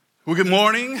Well, good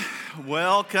morning.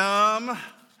 Welcome.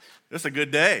 This is a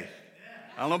good day.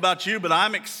 I don't know about you, but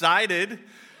I'm excited.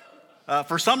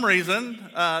 For some reason,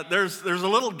 there's a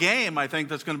little game I think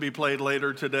that's going to be played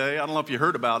later today. I don't know if you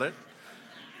heard about it.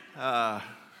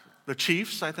 The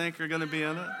Chiefs, I think, are going to be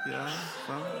in it. Yeah.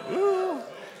 So, ooh.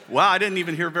 Wow, I didn't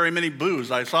even hear very many boos.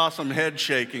 I saw some head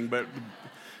shaking, but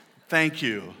thank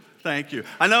you. Thank you.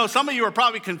 I know some of you were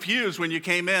probably confused when you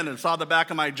came in and saw the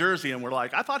back of my jersey and were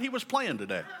like, I thought he was playing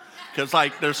today. Because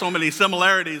there's so many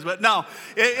similarities, but no,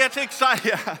 it's exciting.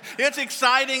 Yeah, it's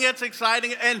exciting.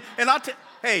 And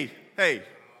hey,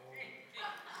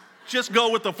 just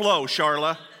go with the flow,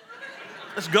 Charla.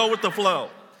 Let's go with the flow.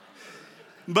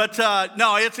 But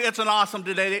no, it's an awesome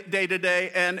day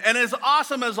today, and as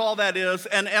awesome as all that is,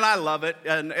 and I love it,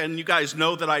 and you guys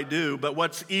know that I do. But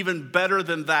what's even better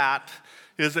than that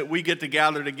is that we get to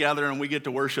gather together and we get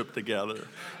to worship together.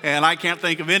 And I can't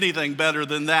think of anything better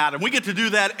than that. And we get to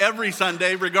do that every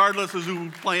Sunday, regardless of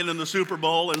who's playing in the Super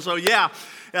Bowl. And so,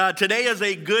 today is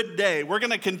a good day. We're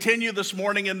going to continue this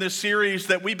morning in this series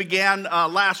that we began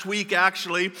last week,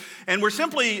 actually. And we're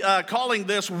simply calling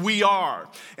this We Are.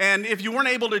 And if you weren't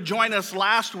able to join us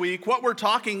last week, what we're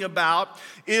talking about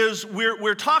is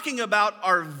we're talking about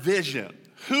our vision,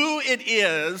 who it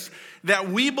is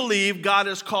that we believe God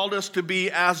has called us to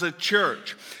be as a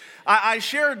church. I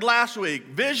shared last week,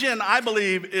 vision, I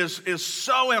believe, is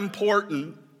so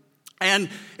important. And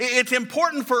it's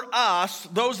important for us,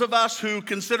 those of us who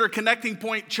consider Connecting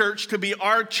Point Church to be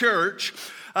our church.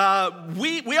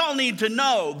 We all need to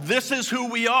know this is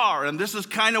who we are, and this is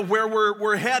kind of where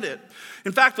we're headed.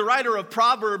 In fact, the writer of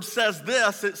Proverbs says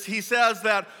this. He says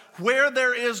that where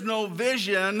there is no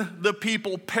vision, the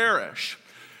people perish.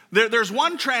 There's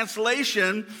one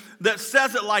translation that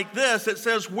says it like this. It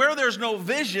says, where there's no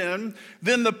vision,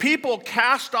 then the people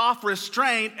cast off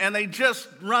restraint and they just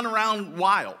run around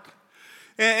wild.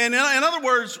 And in other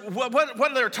words,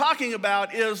 what they're talking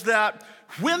about is that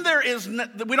when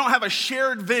we don't have a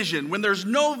shared vision, when there's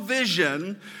no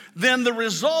vision, then the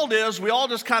result is we all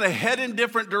just kind of head in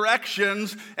different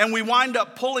directions and we wind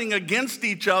up pulling against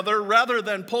each other rather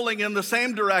than pulling in the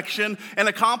same direction and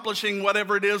accomplishing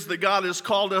whatever it is that God has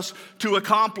called us to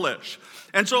accomplish.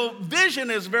 And so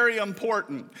vision is very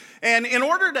important. And in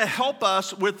order to help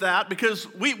us with that,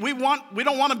 because we don't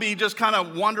want to be just kind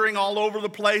of wandering all over the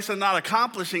place and not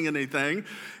accomplishing anything.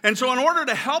 And so in order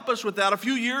to help us with that, a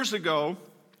few years ago,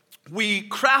 we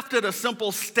crafted a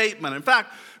simple statement. In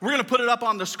fact, we're going to put it up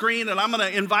on the screen, and I'm going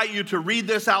to invite you to read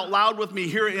this out loud with me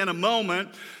here in a moment.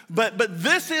 But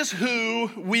this is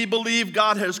who we believe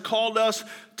God has called us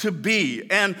to be.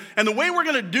 And the way we're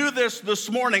going to do this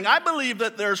morning, I believe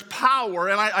that there's power.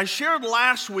 And I shared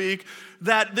last week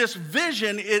that this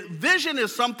vision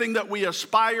is something that we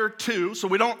aspire to, so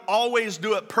we don't always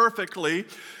do it perfectly.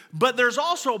 But there's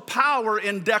also power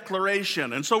in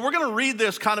declaration. And so we're going to read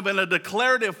this kind of in a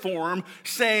declarative form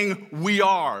saying we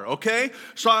are, okay?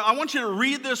 So I want you to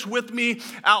read this with me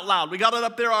out loud. We got it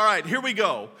up there? All right, here we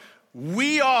go.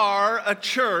 We are a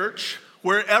church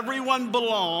where everyone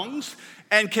belongs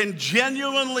and can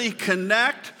genuinely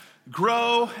connect,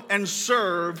 grow, and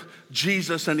serve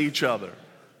Jesus and each other.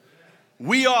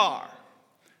 We are.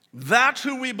 That's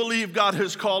who we believe God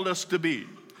has called us to be.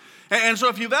 And so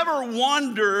if you've ever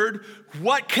wondered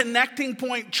what Connecting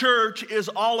Point Church is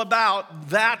all about,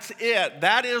 that's it.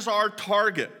 That is our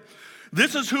target.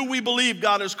 This is who we believe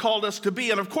God has called us to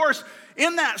be. And of course,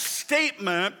 in that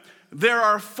statement, there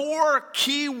are 4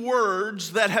 key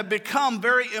words that have become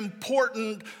very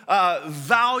important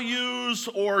values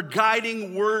or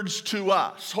guiding words to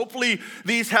us. Hopefully,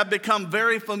 these have become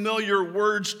very familiar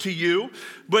words to you.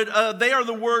 But they are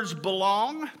the words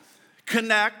belong,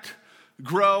 connect,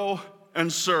 grow,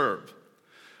 and serve.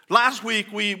 Last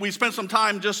week, we spent some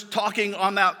time just talking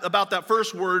about that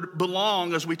first word,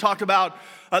 belong, as we talked about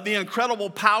the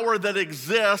incredible power that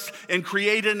exists in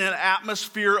creating an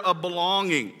atmosphere of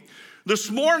belonging. This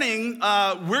morning,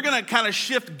 we're going to kind of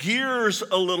shift gears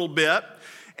a little bit,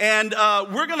 and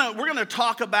we're going to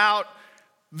talk about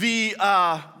the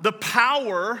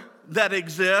power that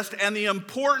exists and the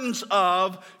importance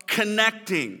of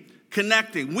connecting.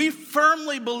 We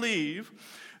firmly believe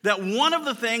that one of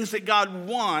the things that God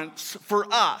wants for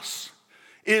us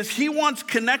is He wants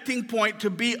Connecting Point to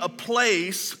be a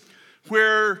place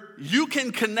where you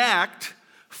can connect,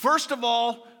 first of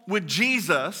all, with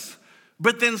Jesus,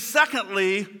 but then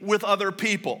secondly, with other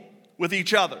people, with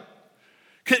each other.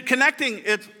 Connecting,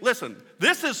 listen,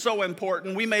 this is so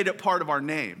important, we made it part of our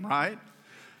name, right?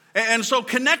 And so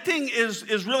connecting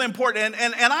is really important.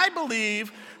 And I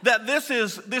believe that this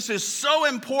is so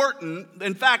important.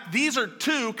 In fact, these are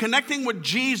two, connecting with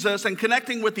Jesus and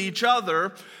connecting with each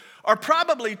other, are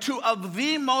probably two of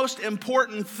the most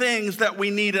important things that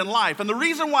we need in life. And the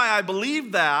reason why I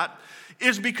believe that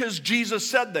is because Jesus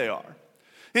said they are.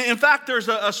 In fact, there's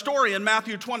a story in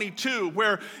Matthew 22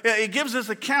 where it gives this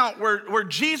account where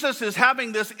Jesus is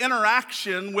having this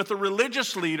interaction with a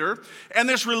religious leader, and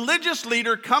this religious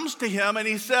leader comes to him and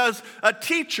he says, "A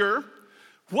teacher,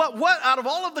 what out of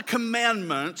all of the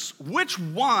commandments, which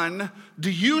one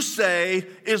do you say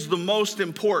is the most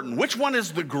important? Which one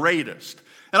is the greatest?"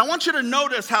 And I want you to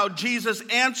notice how Jesus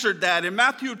answered that. In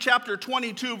Matthew chapter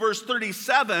 22, verse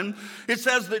 37, it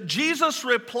says that Jesus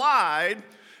replied,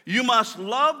 "You must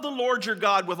love the Lord your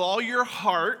God with all your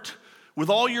heart, with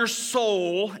all your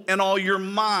soul, and all your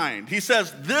mind." He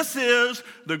says, this is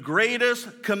the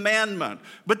greatest commandment.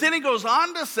 But then he goes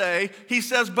on to say, he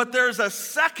says, but there's a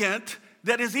second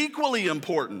that is equally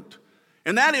important,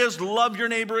 and that is love your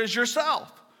neighbor as yourself.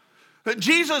 But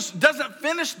Jesus doesn't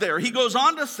finish there. He goes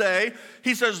on to say,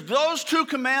 he says, those two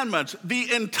commandments,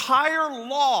 the entire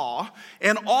law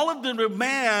and all of the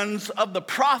demands of the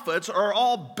prophets are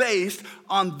all based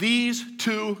on these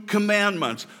two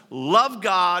commandments: love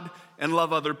God and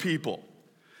love other people.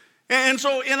 And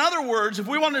so, in other words, if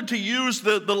we wanted to use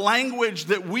the language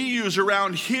that we use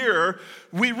around here,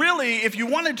 we really, if you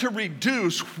wanted to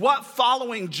reduce what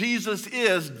following Jesus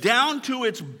is down to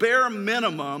its bare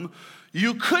minimum,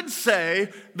 you could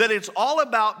say that it's all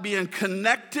about being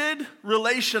connected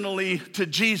relationally to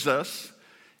Jesus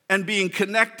and being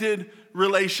connected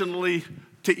relationally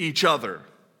to each other.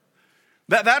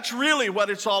 That's really what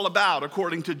it's all about,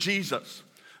 according to Jesus.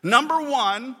 Number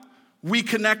one, we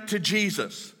connect to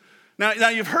Jesus. Now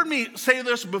you've heard me say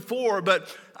this before, but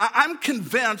I'm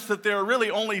convinced that there are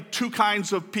really only two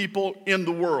kinds of people in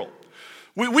the world.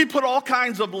 We put all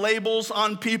kinds of labels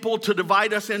on people to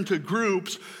divide us into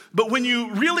groups, but when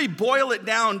you really boil it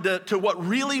down to what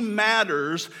really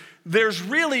matters, there's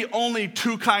really only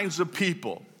two kinds of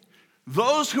people: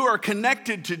 those who are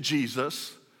connected to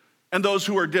Jesus and those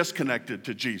who are disconnected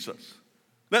to Jesus.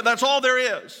 That's all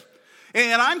there is.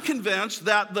 And I'm convinced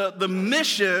that the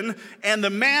mission and the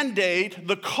mandate,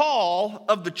 the call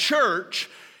of the church,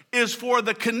 is for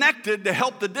the connected to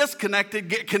help the disconnected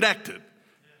get connected.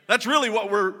 That's really what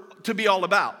we're to be all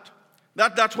about.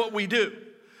 That's what we do.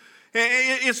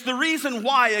 It's the reason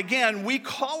why, again, we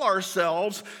call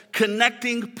ourselves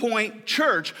Connecting Point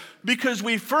Church, because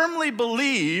we firmly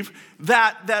believe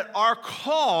that our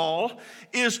call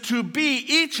is to be,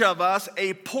 each of us,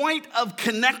 a point of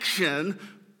connection,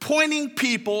 pointing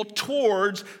people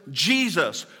towards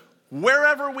Jesus.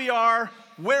 Wherever we are,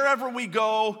 wherever we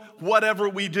go, whatever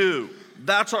we do.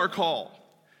 That's our call.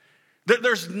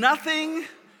 There's nothing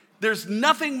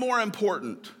more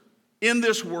important in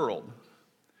this world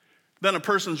than a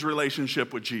person's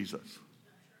relationship with Jesus.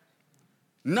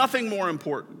 Nothing more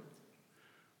important.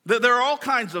 There are all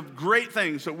kinds of great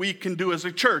things that we can do as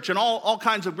a church, and all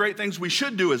kinds of great things we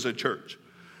should do as a church.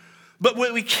 But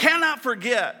we cannot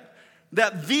forget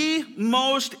that the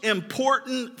most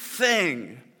important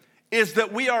thing is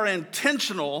that we are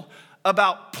intentional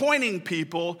about pointing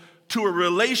people to a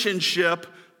relationship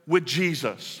with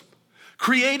Jesus,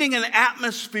 creating an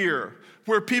atmosphere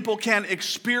where people can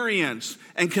experience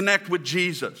and connect with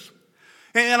Jesus.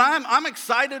 And I'm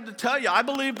excited to tell you, I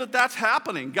believe that that's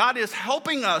happening. God is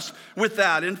helping us with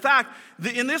that. In fact,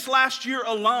 in this last year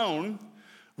alone,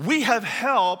 we have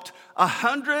helped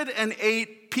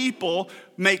 108 people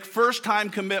make first-time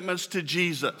commitments to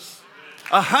Jesus.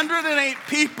 108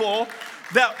 people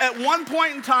that at one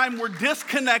point in time were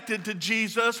disconnected to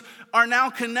Jesus are now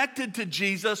connected to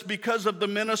Jesus because of the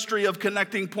ministry of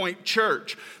Connecting Point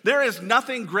Church. There is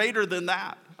nothing greater than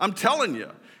that. I'm telling you,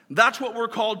 that's what we're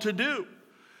called to do.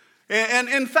 And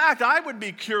in fact, I would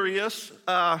be curious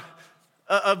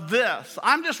of this.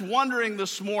 I'm just wondering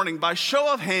this morning, by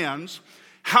show of hands,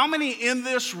 how many in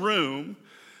this room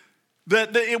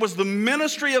that it was the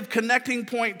ministry of Connecting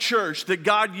Point Church that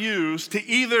God used to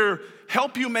either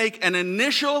help you make an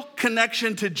initial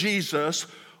connection to Jesus,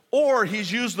 or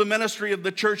he's used the ministry of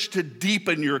the church to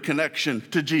deepen your connection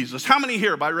to Jesus. How many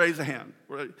here, by raise of hand?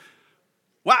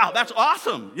 Wow, that's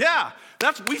awesome. Yeah,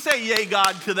 we say yay,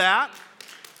 God, to that.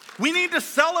 We need to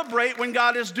celebrate when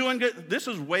God is doing good. This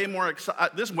is way more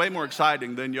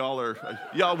exciting than y'all are.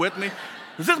 Y'all with me?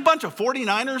 Is this a bunch of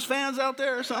 49ers fans out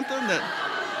there or something?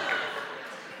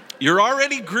 You're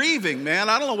already grieving, man.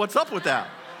 I don't know what's up with that.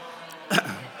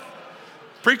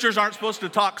 Preachers aren't supposed to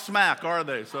talk smack, are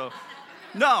they? So,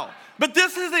 no. But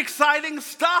this is exciting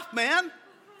stuff, man.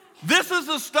 This is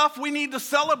the stuff we need to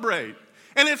celebrate.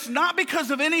 And it's not because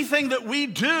of anything that we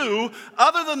do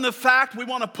other than the fact we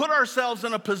want to put ourselves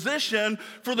in a position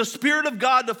for the Spirit of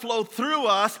God to flow through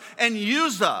us and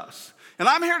use us. And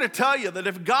I'm here to tell you that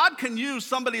if God can use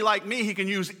somebody like me, he can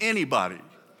use anybody.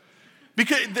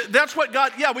 Because that's what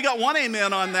God, yeah, we got one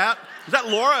amen on that. Is that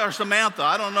Laura or Samantha?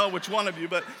 I don't know which one of you,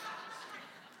 but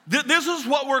this is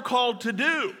what we're called to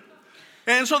do.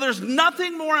 And so there's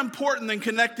nothing more important than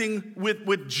connecting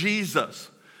with Jesus.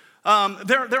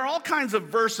 There are all kinds of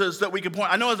verses that we could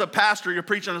point. I know as a pastor, you're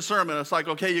preaching a sermon. It's like,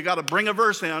 okay, you got to bring a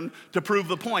verse in to prove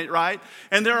the point, right?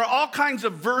 And there are all kinds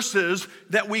of verses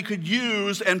that we could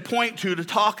use and point to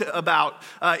talk about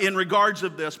in regards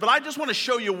of this. But I just want to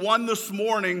show you one this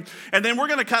morning, and then we're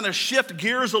going to kind of shift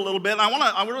gears a little bit. And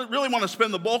I really want to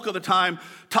spend the bulk of the time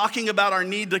talking about our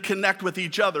need to connect with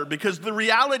each other, because the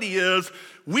reality is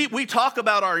we talk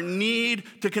about our need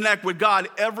to connect with God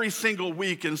every single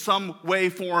week in some way,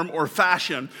 form, or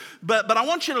fashion. But I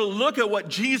want you to look at what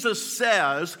Jesus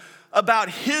says about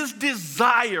his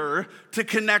desire to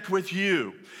connect with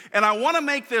you. And I want to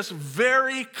make this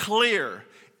very clear.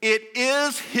 It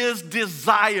is his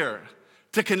desire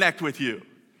to connect with you.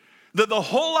 That the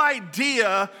whole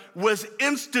idea was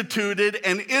instituted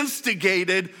and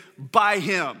instigated by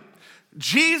him.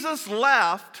 Jesus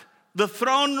left the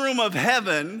throne room of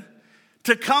heaven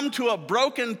to come to a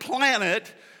broken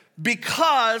planet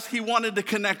because he wanted to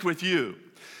connect with you.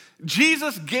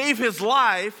 Jesus gave his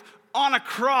life on a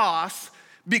cross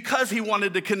because he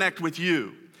wanted to connect with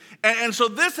you. And so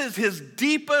this is his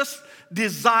deepest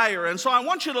desire. And so I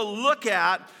want you to look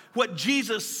at what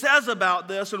Jesus says about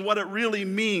this and what it really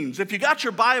means. If you got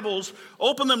your Bibles,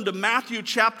 open them to Matthew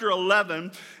chapter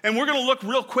 11, and we're going to look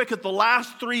real quick at the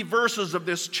last 3 verses of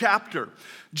this chapter.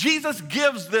 Jesus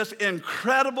gives this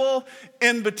incredible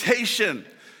invitation.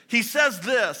 He says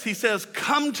this, he says,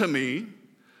 "Come to me,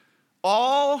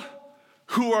 all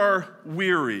who are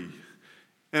weary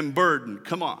and burdened."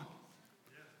 Come on.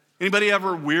 Anybody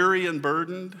ever weary and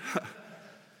burdened?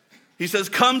 He says,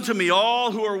 "Come to me,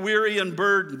 all who are weary and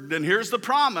burdened." And here's the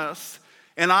promise,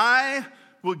 "and I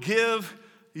will give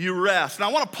you rest." And I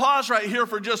want to pause right here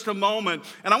for just a moment.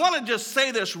 And I want to just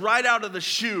say this right out of the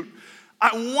chute.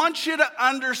 I want you to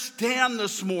understand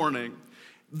this morning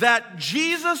that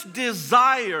Jesus'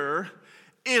 desire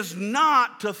is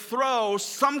not to throw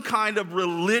some kind of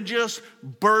religious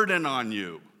burden on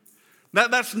you.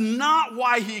 That's not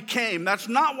why he came. That's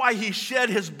not why he shed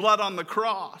his blood on the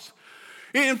cross.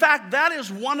 In fact, that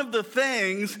is one of the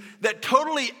things that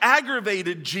totally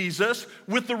aggravated Jesus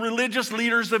with the religious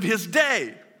leaders of his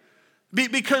day.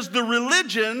 Because the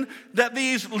religion that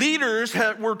these leaders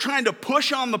were trying to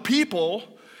push on the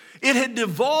people, it had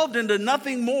devolved into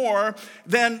nothing more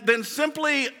than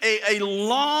simply a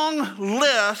long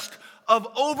list of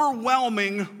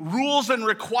overwhelming rules and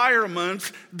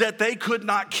requirements that they could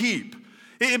not keep.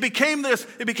 It became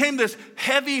this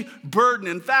heavy burden.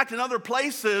 In fact, in other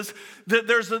places,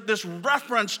 there's this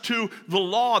reference to the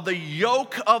law, the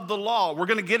yoke of the law. We're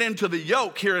going to get into the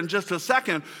yoke here in just a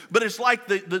second, but it's like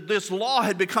this law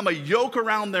had become a yoke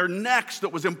around their necks that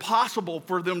was impossible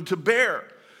for them to bear.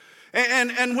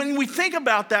 And when we think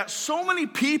about that, so many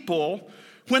people,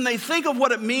 when they think of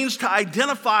what it means to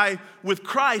identify with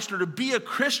Christ or to be a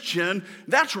Christian,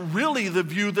 that's really the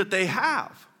view that they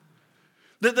have.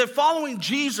 That following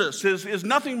Jesus is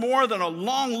nothing more than a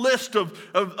long list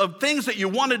of things that you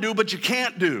want to do but you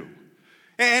can't do.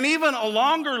 And even a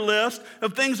longer list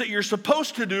of things that you're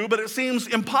supposed to do but it seems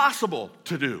impossible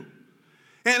to do.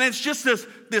 And it's just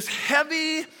this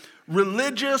heavy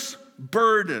religious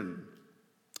burden.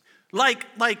 Like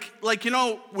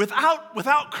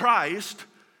without Christ,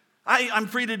 I'm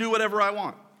free to do whatever I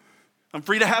want. I'm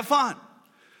free to have fun.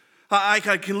 I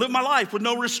can live my life with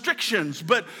no restrictions,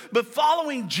 but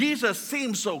following Jesus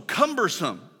seems so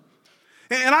cumbersome.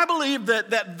 And I believe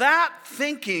that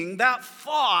thinking, that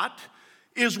thought,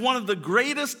 is one of the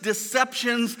greatest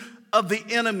deceptions of the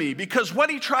enemy, because what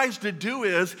he tries to do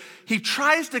is he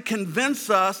tries to convince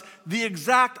us the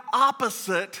exact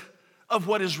opposite of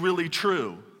what is really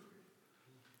true.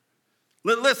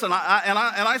 Listen,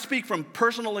 I speak from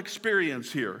personal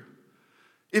experience here.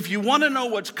 If you want to know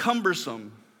what's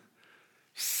cumbersome,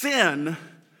 sin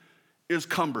is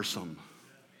cumbersome.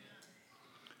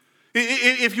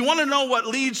 If you want to know what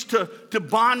leads to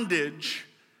bondage,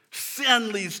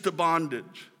 sin leads to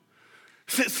bondage.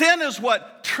 Sin is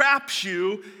what traps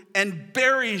you and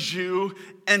buries you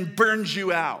and burns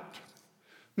you out.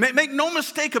 Make no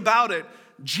mistake about it,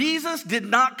 Jesus did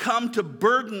not come to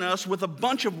burden us with a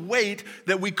bunch of weight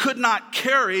that we could not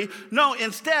carry. No,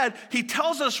 instead, he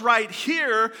tells us right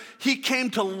here, he came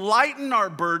to lighten our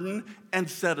burden and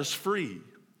set us free.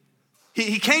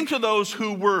 He came to those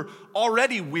who were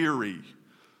already weary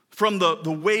from the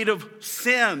weight of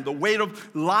sin, the weight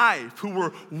of life, who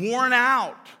were worn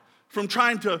out from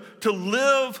trying to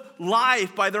live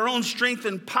life by their own strength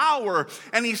and power.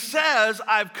 And he says,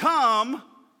 I've come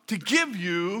to give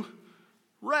you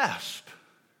rest.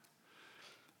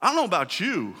 I don't know about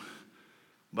you,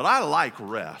 but I like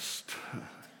rest.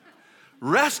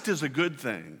 Rest is a good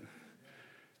thing.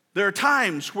 There are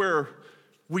times where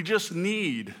we just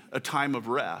need a time of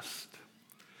rest.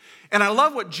 And I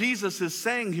love what Jesus is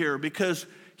saying here, because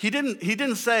he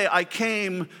didn't say, I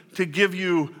came to give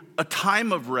you a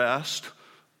time of rest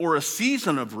or a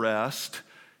season of rest.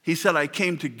 He said, I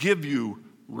came to give you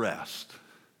rest.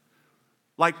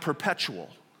 Like perpetual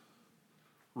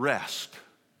rest.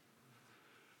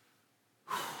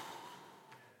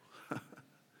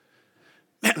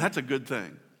 Man, that's a good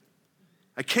thing.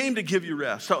 I came to give you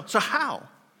rest. So how?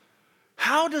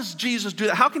 How does Jesus do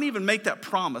that? How can he even make that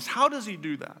promise? How does he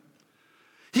do that?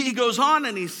 He goes on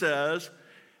and he says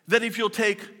that if you'll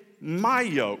take my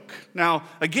yoke. Now,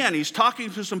 again, he's talking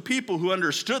to some people who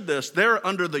understood this. They're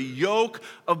under the yoke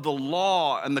of the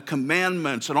law and the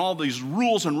commandments and all these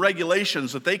rules and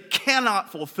regulations that they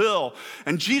cannot fulfill.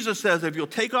 And Jesus says, if you'll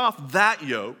take off that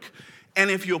yoke and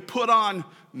if you'll put on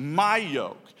my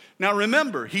yoke. Now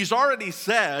remember, he's already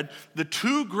said the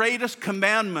two greatest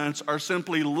commandments are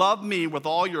simply love me with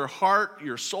all your heart,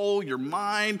 your soul, your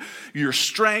mind, your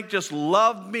strength. Just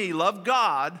love me, love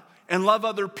God, and love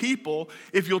other people.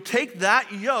 If you'll take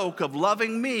that yoke of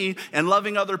loving me and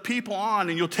loving other people on,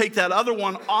 and you'll take that other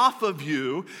one off of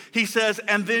you, he says,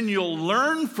 and then you'll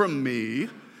learn from me.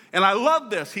 And I love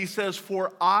this. He says,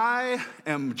 for I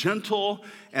am gentle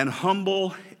and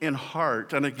humble in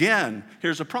heart. And again,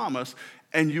 here's a promise,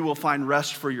 and you will find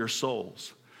rest for your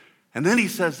souls. And then he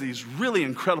says these really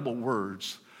incredible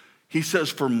words. He says,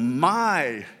 for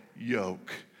my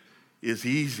yoke is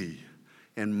easy,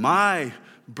 and my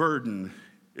burden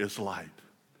is light.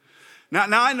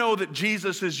 Now I know that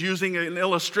Jesus is using an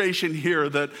illustration here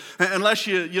that unless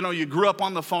you grew up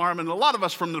on the farm, and a lot of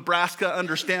us from Nebraska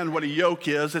understand what a yoke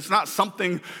is. It's not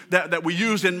something that we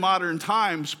use in modern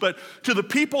times, but to the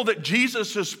people that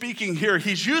Jesus is speaking here,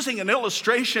 he's using an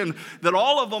illustration that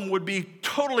all of them would be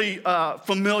totally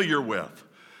familiar with.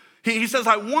 He says,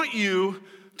 I want you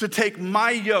to take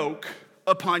my yoke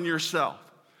upon yourself.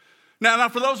 Now,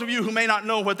 for those of you who may not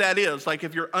know what that is, like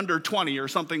if you're under 20 or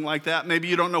something like that, maybe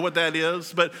you don't know what that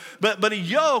is, but a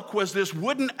yoke was this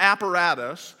wooden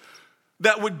apparatus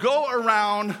that would go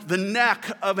around the neck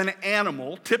of an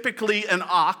animal, typically an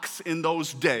ox in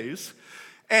those days,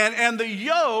 and the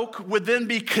yoke would then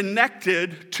be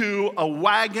connected to a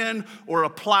wagon or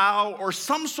a plow or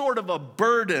some sort of a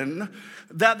burden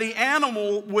that the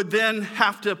animal would then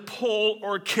have to pull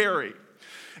or carry.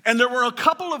 And there were a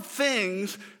couple of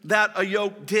things that a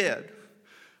yoke did.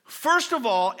 First of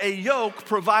all, a yoke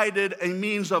provided a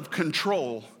means of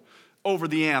control over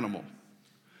the animal.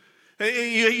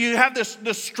 You have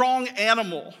this strong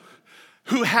animal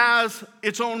who has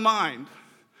its own mind,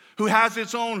 who has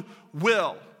its own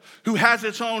will, who has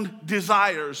its own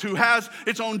desires, who has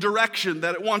its own direction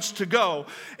that it wants to go.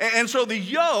 And so the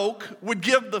yoke would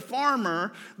give the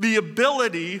farmer the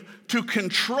ability to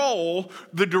control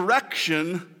the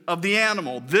direction of the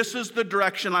animal. This is the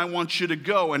direction I want you to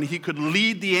go. And he could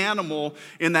lead the animal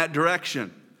in that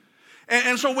direction.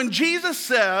 And so when Jesus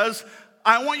says,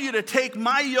 I want you to take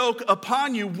my yoke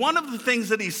upon you, one of the things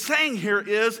that he's saying here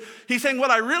is, he's saying,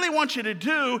 what I really want you to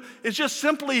do is just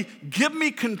simply give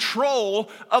me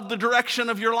control of the direction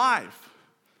of your life.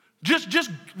 Just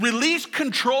release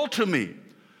control to me.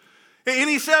 And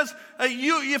he says,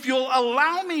 if you'll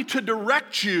allow me to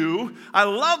direct you, I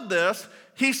love this.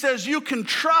 He says, you can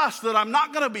trust that I'm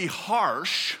not going to be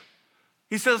harsh.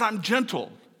 He says, I'm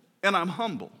gentle and I'm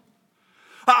humble.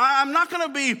 I'm not going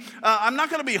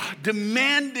to be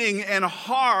demanding and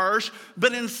harsh,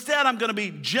 but instead I'm going to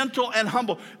be gentle and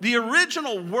humble. The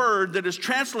original word that is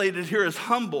translated here as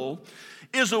humble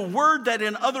is a word that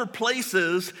in other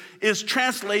places is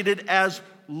translated as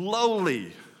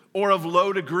lowly or of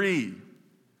low degree.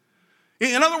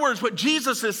 In other words, what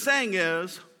Jesus is saying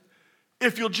is,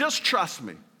 if you'll just trust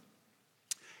me,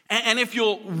 and if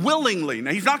you'll willingly,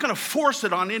 now he's not going to force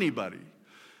it on anybody,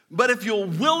 but if you'll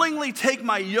willingly take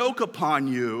my yoke upon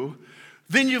you,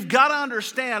 then you've got to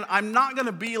understand I'm not going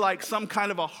to be like some kind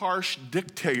of a harsh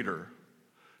dictator,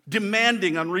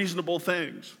 demanding unreasonable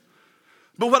things.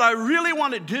 But what I really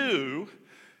want to do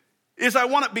is I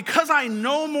want it because I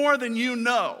know more than you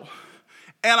know,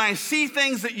 and I see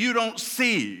things that you don't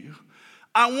see.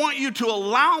 I want you to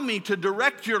allow me to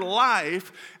direct your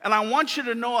life, and I want you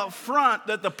to know up front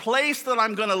that the place that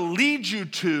I'm going to lead you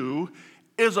to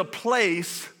is a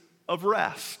place of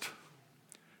rest.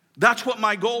 That's what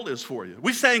my goal is for you.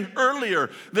 We sang earlier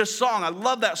this song. I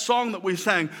love that song that we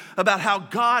sang about how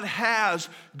God has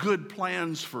good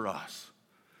plans for us.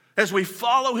 As we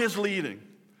follow his leading,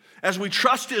 as we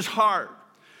trust his heart,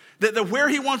 that where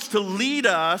he wants to lead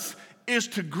us is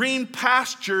to green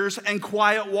pastures and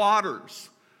quiet waters.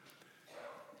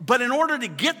 But in order to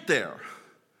get there,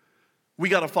 we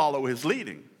got to follow his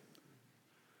leading.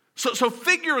 So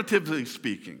figuratively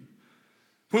speaking,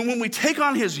 when we take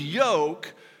on his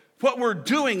yoke, what we're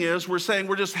doing is we're saying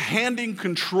we're just handing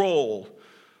control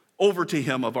over to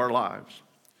him of our lives.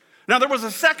 Now, there was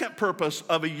a second purpose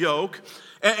of a yoke,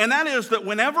 and that is that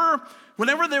whenever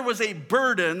there was a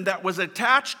burden that was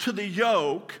attached to the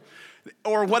yoke,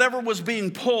 or whatever was being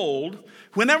pulled,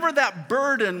 whenever that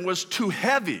burden was too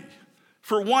heavy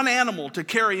for one animal to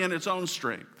carry in its own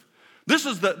strength. This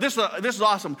is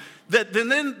awesome.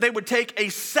 Then they would take a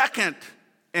second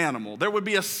animal. There would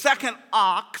be a second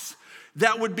ox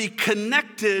that would be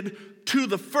connected to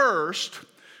the first.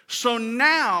 So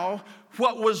now,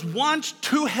 what was once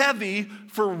too heavy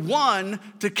for one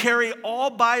to carry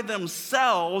all by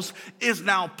themselves is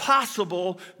now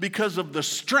possible because of the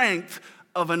strength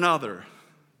of another.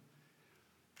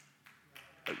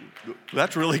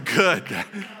 That's really good.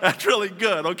 That's really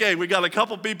good. Okay, we got a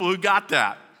couple people who got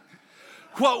that.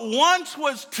 What once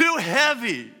was too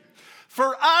heavy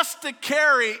for us to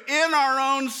carry in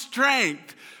our own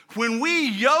strength, when we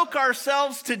yoke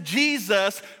ourselves to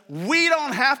Jesus, we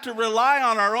don't have to rely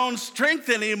on our own strength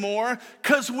anymore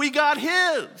because we got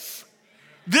his.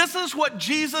 This is what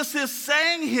Jesus is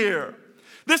saying here.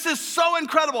 This is so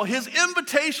incredible. His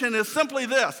invitation is simply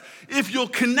this: if you'll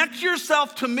connect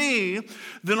yourself to me,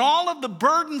 then all of the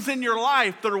burdens in your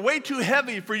life that are way too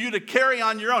heavy for you to carry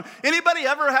on your own. Anybody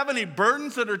ever have any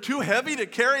burdens that are too heavy to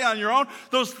carry on your own?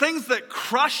 Those things that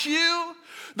crush you?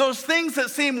 Those things that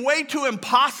seem way too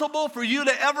impossible for you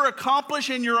to ever accomplish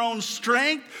in your own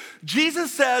strength?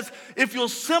 Jesus says, if you'll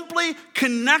simply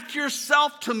connect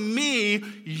yourself to me,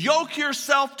 yoke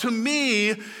yourself to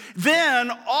me,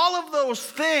 then all of those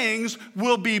things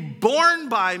will be borne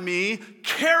by me,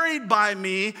 carried by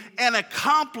me, and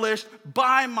accomplished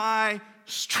by my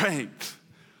strength.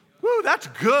 Woo, that's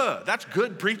good. That's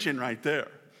good preaching right there.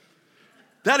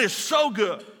 That is so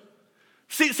good.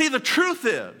 See, the truth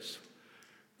is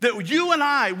that you and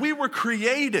I, we were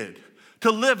created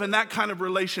to live in that kind of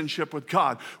relationship with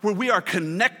God, where we are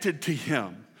connected to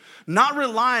him, not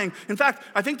relying. In fact,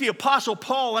 I think the Apostle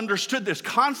Paul understood this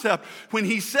concept when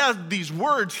he says these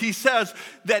words. He says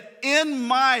that in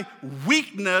my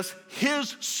weakness,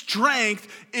 his strength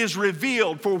is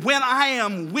revealed. For when I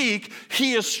am weak,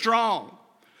 he is strong.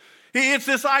 It's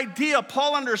this idea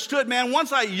Paul understood, man,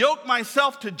 once I yoked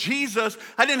myself to Jesus,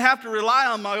 I didn't have to rely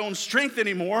on my own strength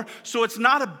anymore. So it's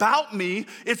not about me,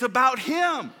 it's about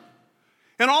him.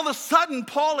 And all of a sudden,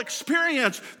 Paul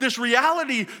experienced this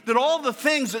reality that all the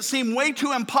things that seem way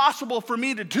too impossible for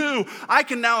me to do, I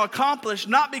can now accomplish,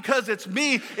 not because it's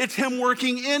me, it's him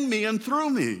working in me and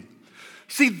through me.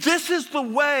 See, this is the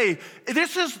way,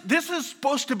 this is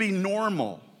supposed to be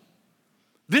normal.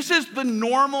 This is the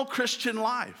normal Christian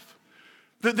life.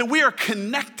 That we are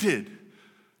connected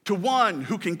to one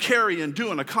who can carry and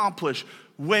do and accomplish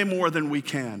way more than we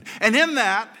can. And in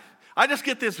that, I just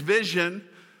get this vision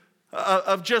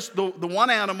of just the one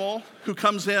animal who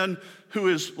comes in who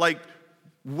is like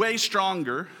way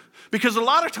stronger. Because a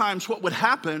lot of times what would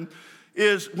happen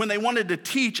is when they wanted to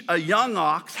teach a young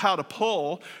ox how to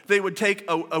pull, they would take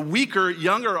a weaker,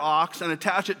 younger ox and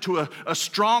attach it to a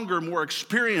stronger, more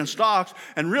experienced ox.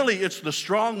 And really, it's the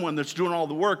strong one that's doing all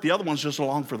the work. The other one's just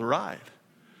along for the ride.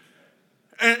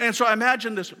 And so I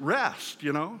imagine this rest,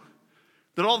 that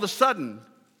all of a sudden,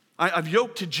 I've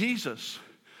yoked to Jesus.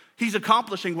 He's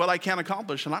accomplishing what I can't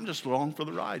accomplish, and I'm just along for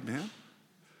the ride, man.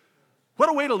 What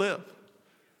a way to live.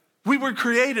 We were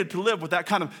created to live with that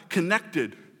kind of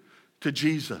connected to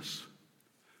Jesus.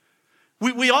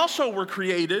 We also were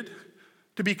created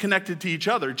to be connected to each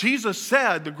other. Jesus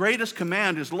said the greatest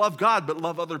command is love God, but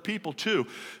love other people too.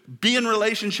 Be in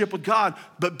relationship with God,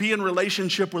 but be in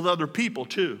relationship with other people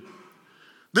too.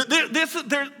 This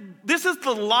is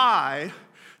the lie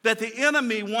that the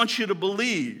enemy wants you to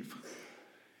believe,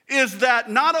 is that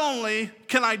not only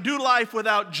can I do life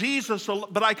without Jesus,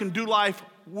 but I can do life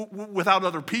without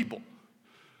other people.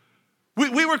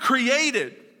 We were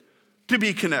created to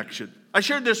be connection. I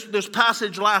shared this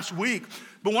passage last week,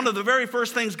 but one of the very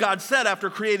first things God said after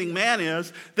creating man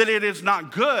is that it is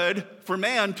not good for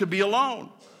man to be alone.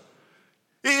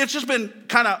 It's just been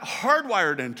kind of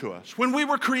hardwired into us when we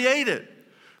were created,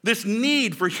 this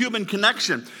need for human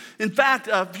connection. In fact,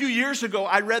 a few years ago,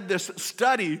 I read this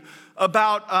study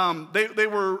about,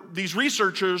 these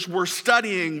researchers were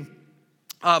studying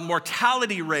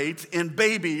mortality rates in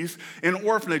babies in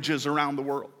orphanages around the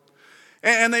world.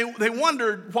 And they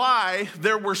wondered why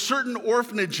there were certain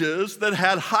orphanages that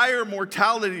had higher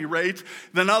mortality rates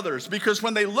than others. Because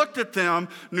when they looked at them,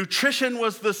 nutrition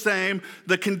was the same,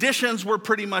 the conditions were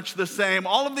pretty much the same,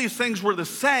 all of these things were the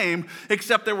same,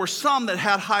 except there were some that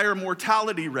had higher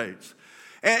mortality rates.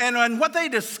 And what they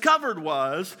discovered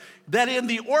was that in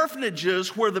the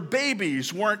orphanages where the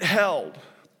babies weren't held,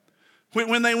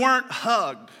 when they weren't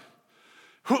hugged,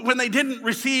 when they didn't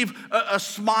receive a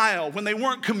smile, when they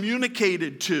weren't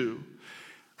communicated to,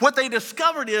 what they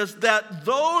discovered is that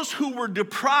those who were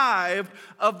deprived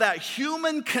of that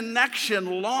human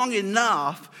connection long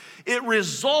enough, it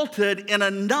resulted in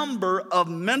a number of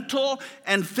mental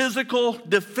and physical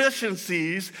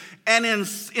deficiencies, and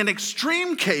in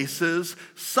extreme cases,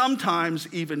 sometimes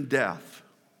even death.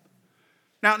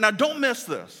 Now don't miss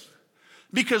this,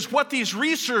 because what these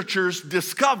researchers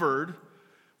discovered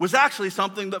was actually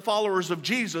something that followers of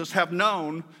Jesus have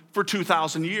known for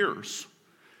 2,000 years.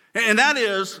 And that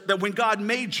is that when God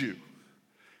made you,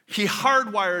 he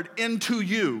hardwired into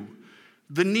you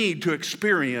the need to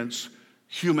experience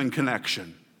human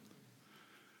connection.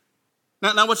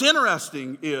 Now what's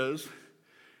interesting is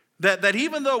that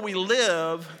even though we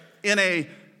live in a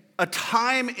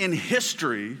time in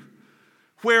history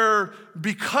where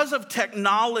because of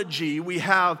technology we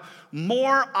have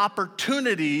more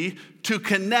opportunity to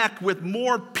connect with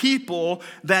more people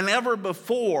than ever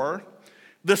before,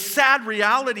 the sad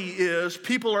reality is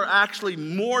people are actually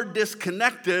more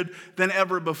disconnected than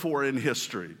ever before in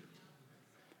history.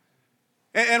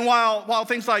 And while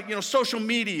things like social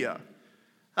media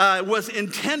was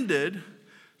intended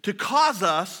to cause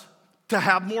us to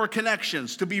have more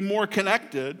connections, to be more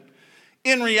connected,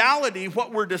 in reality,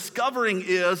 what we're discovering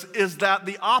is that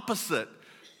the opposite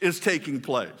is taking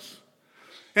place.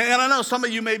 And I know some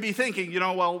of you may be thinking,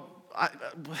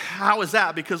 how is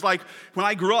that? Because when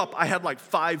I grew up, I had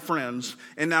 5 friends,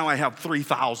 and now I have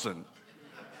 3,000.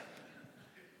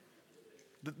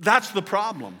 That's the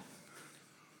problem,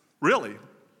 really.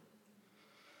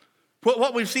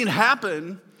 What we've seen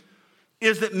happen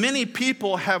is that many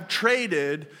people have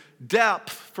traded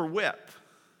depth for width.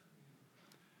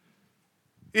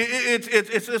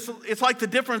 It's like the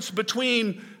difference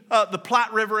between the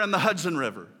Platte River and the Hudson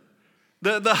River.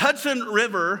 The Hudson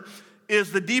River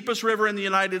is the deepest river in the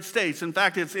United States. In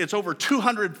fact, it's over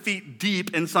 200 feet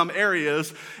deep in some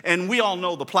areas, and we all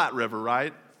know the Platte River,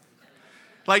 right?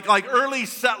 Like early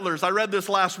settlers, I read this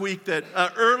last week, that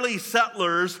early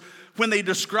settlers, when they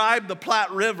described the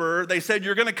Platte River, they said,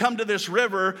 you're going to come to this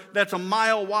river that's a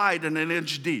mile wide and an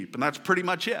inch deep, and that's pretty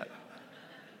much it.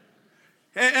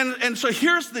 And so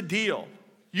here's the deal.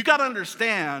 You got to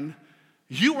understand,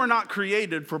 you were not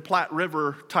created for Platte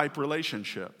River type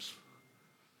relationships.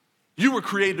 You were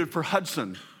created for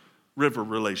Hudson River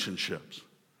relationships.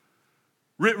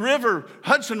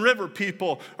 Hudson River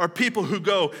people are people who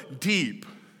go deep.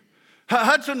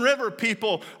 Hudson River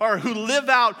people are who live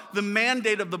out the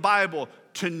mandate of the Bible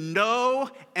to know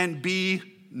and be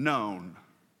known.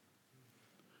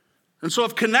 And so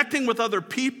if connecting with other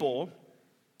people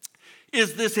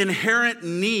is this inherent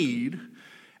need,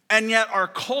 and yet our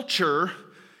culture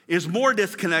is more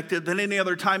disconnected than any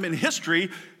other time in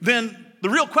history, then the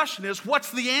real question is,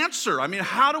 what's the answer? I mean,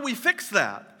 how do we fix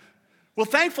that? Well,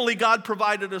 thankfully, God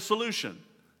provided a solution.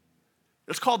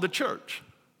 It's called the church.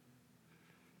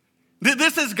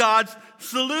 This is God's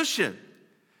solution.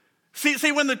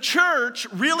 See, when the church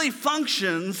really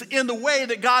functions in the way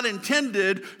that God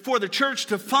intended for the church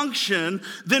to function,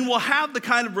 then we'll have the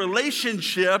kind of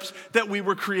relationships that we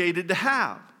were created to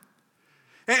have.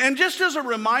 And just as a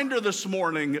reminder this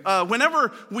morning,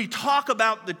 whenever we talk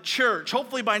about the church,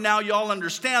 hopefully by now you all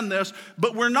understand this,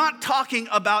 but we're not talking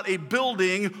about a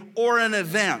building or an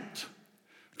event.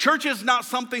 Church is not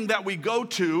something that we go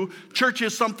to. Church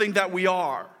is something that we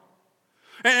are.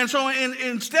 And so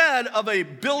instead of a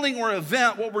building or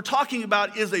event, what we're talking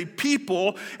about is a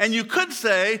people. And you could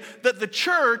say that the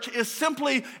church is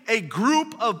simply a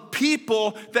group of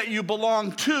people that you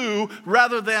belong to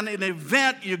rather than an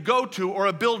event you go to or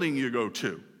a building you go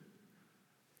to.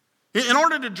 In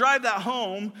order to drive that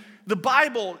home, the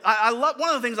Bible, I love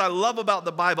one of the things I love about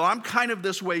the Bible, I'm kind of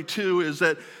this way too, is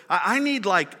that I need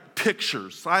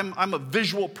pictures. I'm a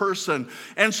visual person.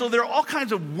 And so there are all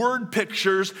kinds of word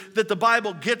pictures that the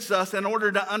Bible gets us in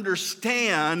order to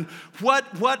understand what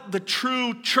the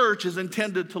true church is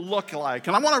intended to look like.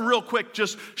 And I want to real quick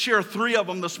just share 3 of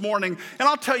them this morning. And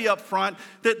I'll tell you up front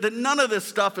that none of this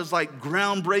stuff is like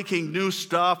groundbreaking new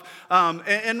stuff.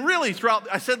 And really throughout,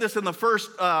 I said this in the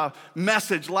first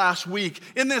message last week,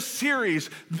 in this series,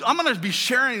 I'm going to be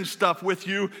sharing stuff with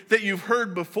you that you've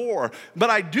heard before. But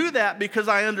I do that because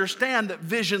I understand that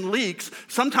vision leaks.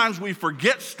 Sometimes we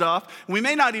forget stuff. We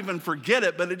may not even forget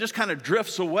it, but it just kind of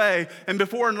drifts away. And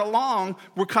before long,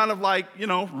 we're kind of like,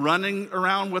 running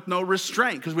around with no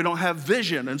restraint because we don't have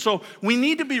vision. And so we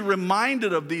need to be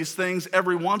reminded of these things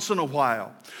every once in a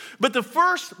while. But the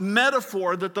first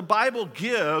metaphor that the Bible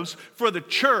gives for the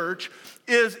church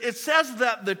is it says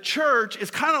that the church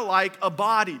is kind of like a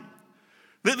body.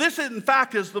 This, in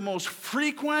fact, is the most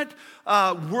frequent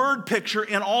word picture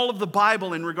in all of the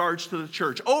Bible in regards to the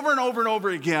church. Over and over and over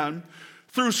again,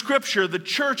 through Scripture, the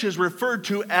church is referred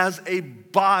to as a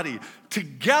body.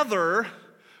 Together,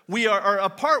 we are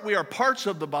parts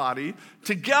of the body.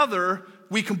 Together,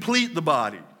 we complete the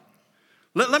body.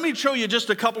 Let me show you just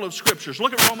a couple of scriptures.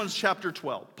 Look at Romans chapter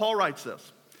 12. Paul writes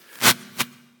this.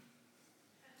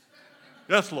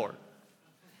 Yes, Lord.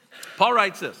 Paul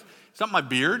writes this. Is that my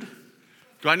beard?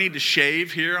 Do I need to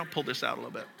shave here? I'll pull this out a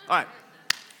little bit. All right.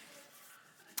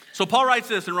 So Paul writes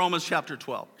this in Romans chapter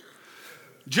 12.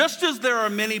 Just as there are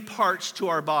many parts to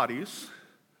our bodies,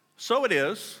 so it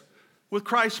is with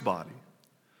Christ's body.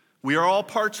 We are all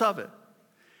parts of it.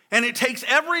 And it takes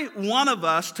every one of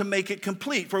us to make it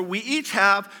complete, for we each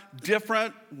have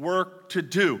different work to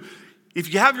do.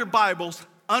 If you have your Bibles,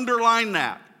 underline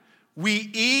that. We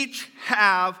each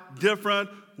have different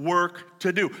work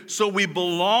to do. So we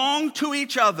belong to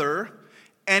each other,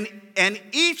 and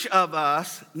each of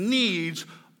us needs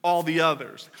all the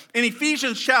others. In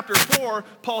Ephesians chapter 4,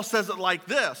 Paul says it like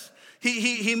this.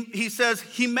 He says,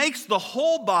 he makes the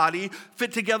whole body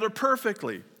fit together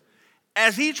perfectly,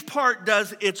 as each part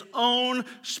does its own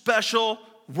special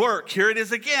work. Here it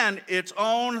is again, its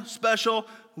own special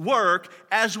work.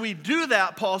 As we do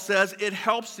that, Paul says, it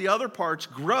helps the other parts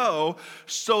grow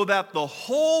so that the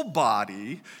whole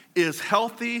body is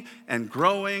healthy and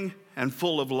growing and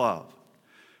full of love.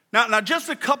 Now, just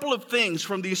a couple of things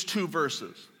from these 2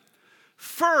 verses.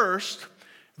 First,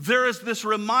 there is this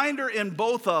reminder in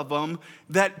both of them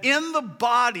that in the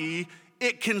body,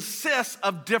 it consists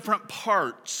of different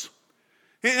parts.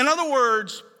 In other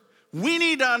words, we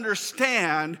need to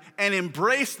understand and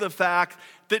embrace the fact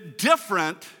that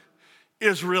different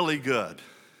is really good.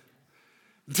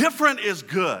 Different is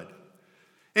good.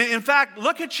 In fact,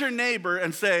 look at your neighbor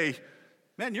and say,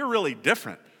 man, you're really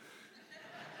different.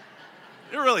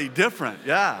 You're really different,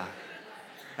 yeah.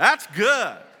 That's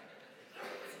good.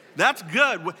 That's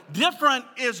good. Different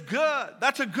is good.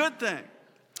 That's a good thing.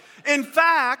 In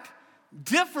fact,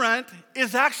 different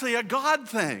is actually a God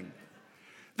thing.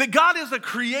 That God is a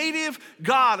creative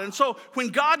God. And so when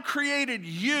God created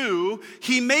you,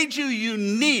 he made you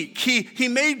unique. He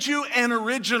made you an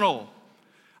original.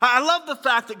 I love the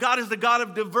fact that God is the God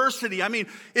of diversity. I mean,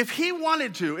 if he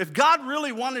wanted to, if God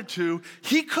really wanted to,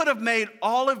 he could have made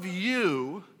all of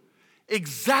you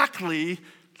exactly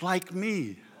like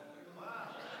me.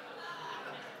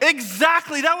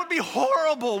 Exactly. That would be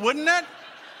horrible, wouldn't it?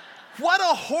 What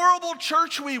a horrible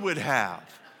church we would have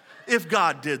if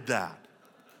God did that.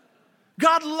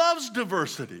 God loves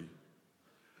diversity.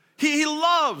 He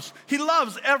loves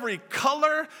every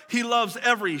color. He loves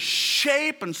every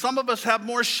shape, and some of us have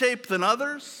more shape than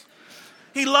others.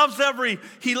 He loves every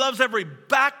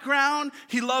background.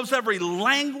 He loves every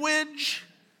language.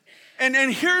 And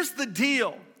here's the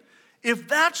deal. If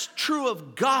that's true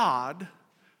of God,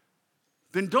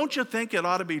 then don't you think it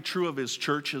ought to be true of his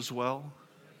church as well?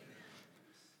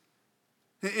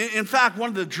 In fact, one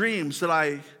of the dreams that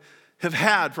I have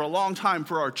had for a long time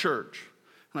for our church,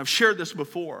 and I've shared this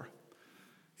before,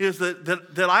 is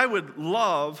that I would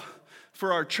love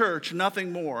for our church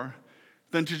nothing more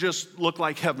than to just look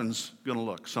like heaven's going to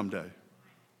look someday.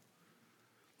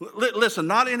 Listen,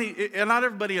 not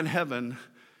everybody in heaven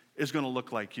is going to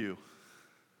look like you.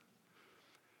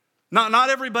 Not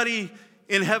everybody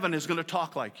in heaven is going to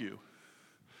talk like you.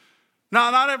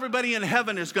 Not everybody in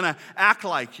heaven is going to act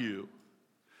like you.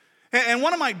 And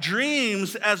one of my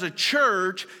dreams as a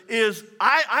church is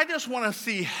I just want to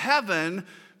see heaven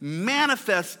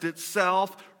manifest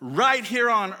itself right here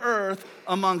on earth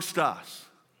amongst us.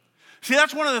 See,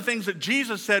 that's one of the things that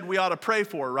Jesus said we ought to pray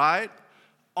for, right?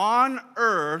 On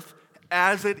earth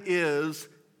as it is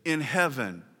in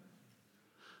heaven.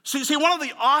 See, one of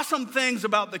the awesome things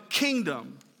about the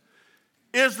kingdom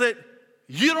is that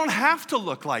you don't have to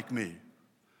look like me.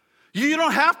 You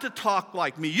don't have to talk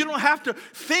like me. You don't have to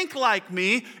think like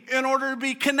me in order to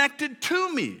be connected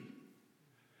to me.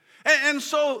 And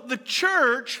so the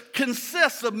church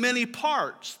consists of many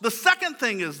parts. The second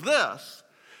thing is this,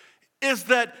 is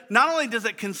that not only does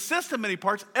it consist of many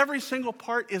parts, every single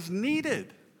part is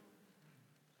needed.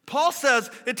 Paul says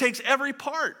it takes every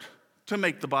part to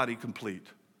make the body complete.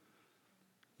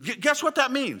 Guess what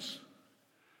that means?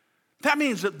 That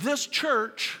means that this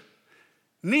church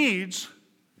needs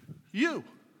you.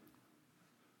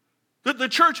 The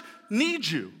church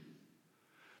needs you.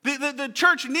 The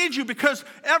church needs you because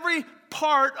every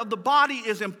part of the body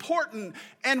is important,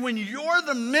 and when you're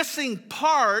the missing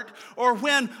part, or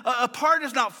when a part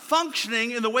is not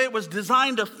functioning in the way it was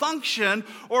designed to function,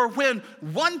 or when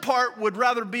one part would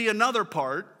rather be another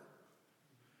part,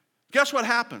 guess what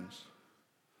happens?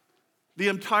 The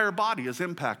entire body is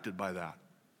impacted by that.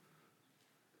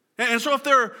 And so if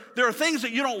there are things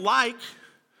that you don't like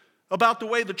about the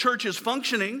way the church is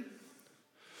functioning,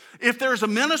 if there's a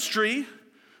ministry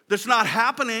that's not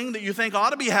happening that you think ought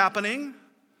to be happening,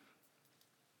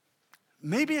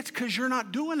 maybe it's because you're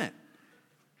not doing it.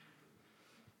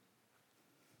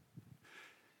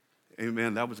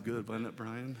 Amen. That was good, wasn't it,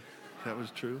 Brian? That was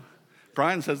true.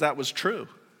 Brian says that was true.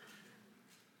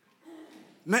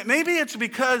 Maybe it's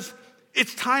because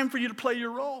it's time for you to play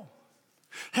your role.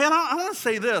 Hey, and I want to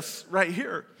say this right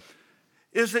here,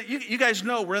 is that you guys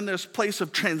know we're in this place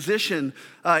of transition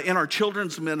in our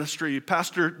children's ministry.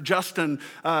 Pastor Justin,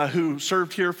 who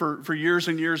served here for years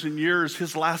and years and years,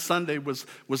 his last Sunday was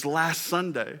last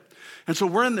Sunday. And so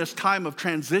we're in this time of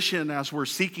transition as we're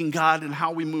seeking God and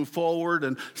how we move forward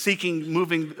and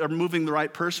moving the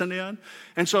right person in.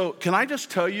 And so can I just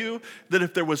tell you that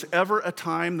if there was ever a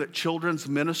time that children's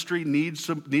ministry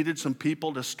needed some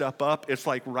people to step up, it's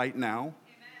like right now.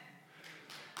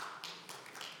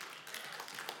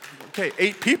 Okay,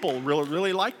 8 people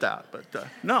really like that, but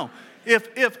no.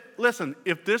 If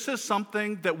this is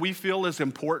something that we feel is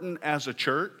important as a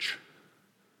church,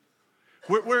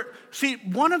 see,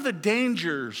 one of the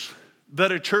dangers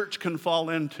that a church can fall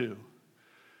into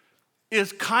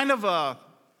is kind of a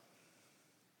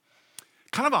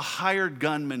hired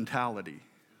gun mentality.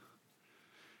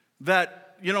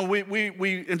 That,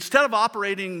 we instead of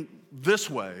operating this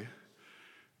way,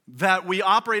 that we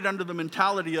operate under the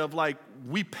mentality of like,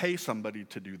 we pay somebody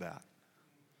to do that.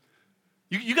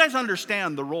 You guys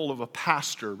understand the role of a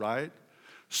pastor, right?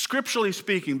 Scripturally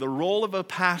speaking, the role of a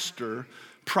pastor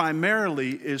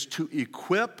primarily is to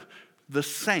equip the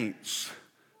saints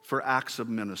for acts of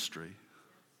ministry.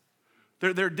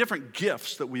 There are different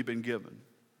gifts that we've been given.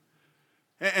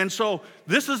 And so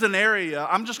this is an area,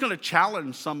 I'm just going to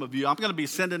challenge some of you. I'm going to be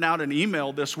sending out an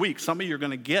email this week. Some of you are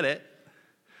going to get it.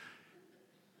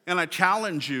 And I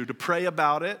challenge you to pray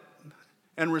about it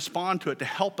and respond to it to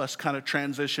help us kind of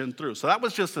transition through. So that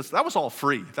was all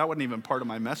free. That wasn't even part of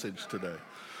my message today.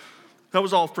 That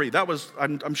was all free.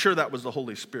 I'm sure that was the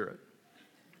Holy Spirit.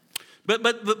 But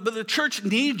the church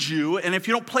needs you, and if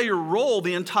you don't play your role,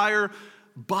 the entire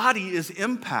body is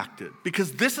impacted,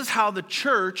 because this is how the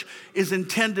church is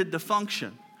intended to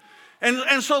function.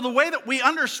 And so the way that we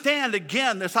understand,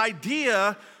 again, this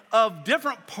idea of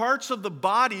different parts of the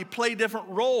body play different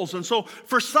roles. And so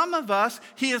for some of us,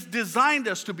 he has designed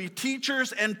us to be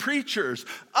teachers and preachers.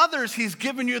 Others, he's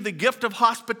given you the gift of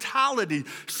hospitality.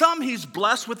 Some he's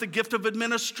blessed with the gift of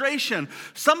administration.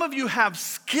 Some of you have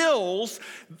skills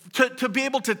to be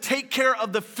able to take care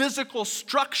of the physical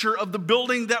structure of the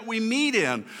building that we meet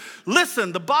in.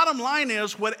 Listen, the bottom line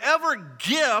is whatever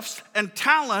gifts and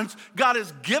talents God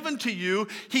has given to you,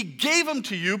 he gave them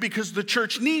to you because the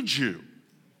church needs you.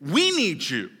 We need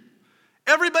you.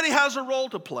 Everybody has a role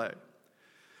to play.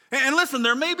 And listen,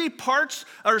 there may be parts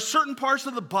or certain parts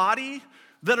of the body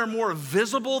that are more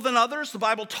visible than others. The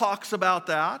Bible talks about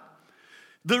that.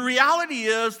 The reality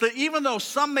is that even though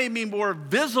some may be more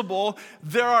visible,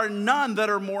 there are none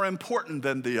that are more important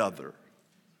than the other.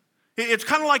 It's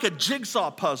kind of like a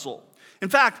jigsaw puzzle. In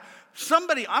fact,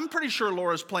 I'm pretty sure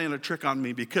Laura's playing a trick on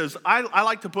me, because I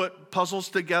like to put puzzles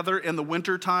together in the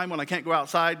winter time when I can't go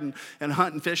outside and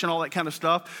hunt and fish and all that kind of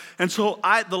stuff. And so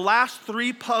the last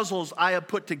 3 puzzles I have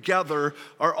put together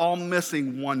are all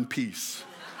missing one piece.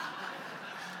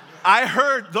 I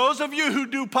heard, those of you who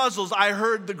do puzzles, I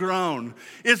heard the groan.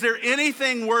 Is there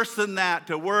anything worse than that,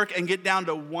 to work and get down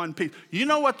to one piece? You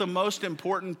know what the most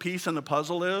important piece in the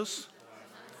puzzle is?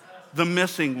 The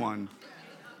missing one.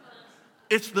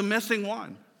 It's the missing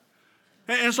one.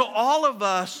 And so all of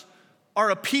us are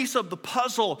a piece of the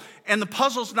puzzle, and the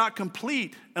puzzle's not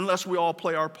complete unless we all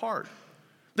play our part.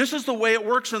 This is the way it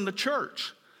works in the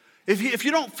church. If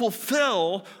you don't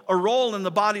fulfill a role in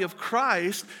the body of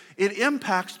Christ, it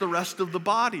impacts the rest of the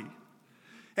body.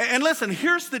 And listen,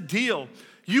 here's the deal.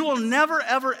 You will never,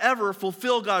 ever, ever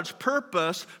fulfill God's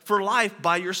purpose for life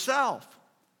by yourself.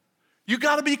 You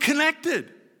got to be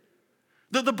connected.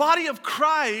 The body of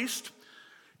Christ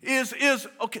is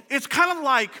okay. It's kind of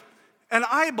like an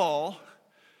eyeball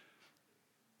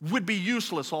would be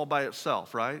useless all by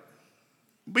itself, right?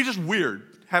 It'd be just weird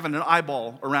having an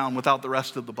eyeball around without the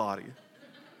rest of the body.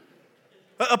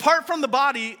 Apart from the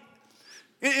body,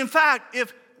 in fact,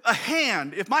 if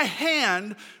my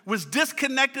hand was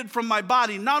disconnected from my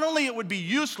body, not only it would be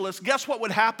useless, guess what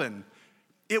would happen?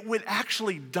 It would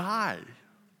actually die.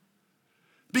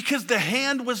 Because the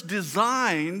hand was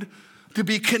designed to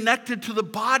be connected to the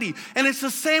body. And it's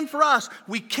the same for us.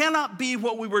 We cannot be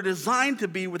what we were designed to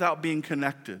be without being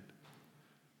connected.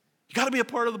 You got to be a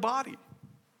part of the body.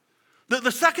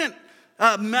 The second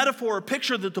metaphor or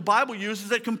picture that the Bible uses,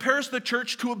 that compares the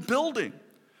church to a building.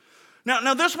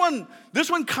 Now this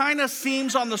one kind of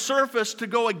seems on the surface to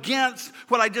go against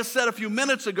what I just said a few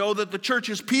minutes ago, that the church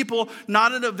is people,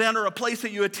 not an event or a place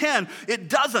that you attend. It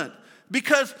doesn't.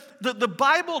 Because the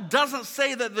Bible doesn't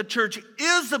say that the church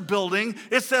is a building.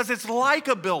 It says it's like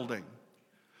a building.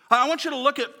 I want you to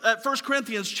look at 1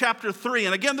 Corinthians chapter 3.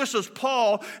 And again, this is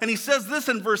Paul, and he says this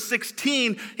in verse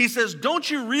 16. He says, "Don't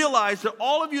you realize that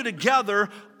all of you together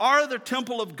are the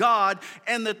temple of God,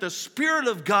 and that the Spirit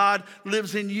of God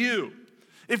lives in you?"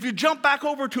 If you jump back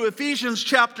over to Ephesians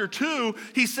chapter 2,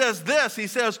 he says this. He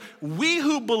says, "We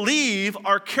who believe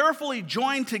are carefully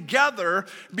joined together,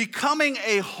 becoming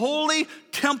a holy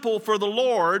temple for the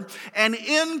Lord. And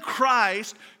in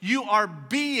Christ, you are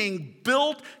being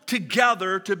built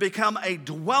together to become a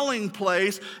dwelling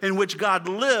place in which God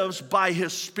lives by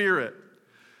his Spirit."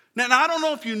 Now, I don't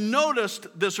know if you noticed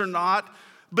this or not,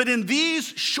 but in these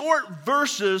short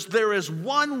verses, there is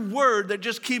one word that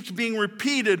just keeps being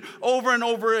repeated over and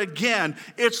over again.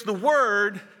 It's the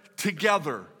word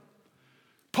together.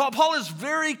 Paul is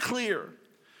very clear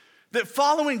that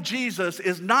following Jesus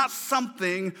is not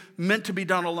something meant to be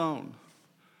done alone.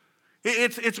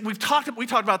 We talked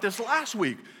about this last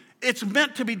week. It's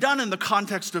meant to be done in the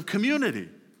context of community.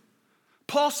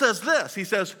 Paul says this. He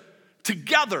says,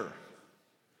 "Together,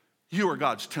 you are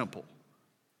God's temple."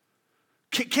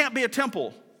 Can't be a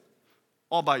temple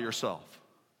all by yourself.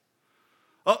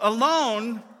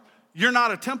 Alone, you're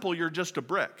not a temple, you're just a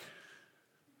brick.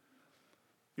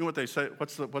 You know what they say?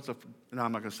 No,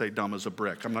 I'm not going to say dumb as a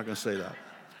brick. I'm not going to say that.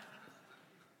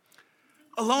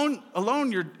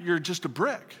 Alone, you're just a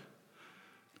brick.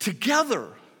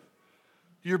 Together,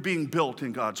 you're being built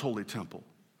in God's holy temple.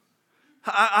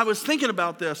 I was thinking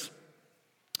about this.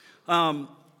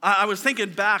 I was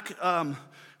thinking back.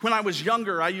 When I was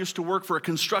younger, I used to work for a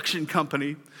construction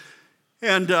company,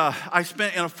 and in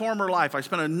a former life, I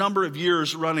spent a number of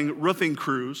years running roofing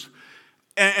crews,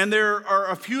 and there are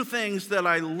a few things that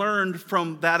I learned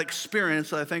from that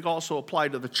experience that I think also apply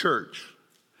to the church.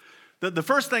 The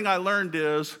first thing I learned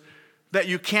is that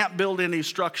you can't build any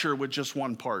structure with just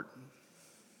one part.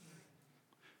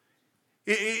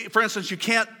 For instance, you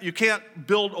can't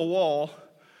build a wall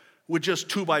with just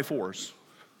 2x4s,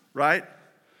 right?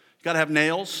 You got to have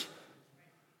nails.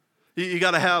 You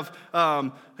got to have,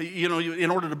 in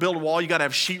order to build a wall, you got to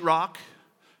have sheetrock.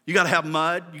 You got to have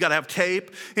mud. You got to have tape.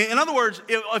 In other words,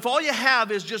 if all you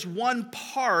have is just one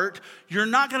part, you're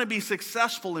not going to be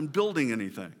successful in building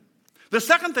anything. The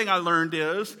second thing I learned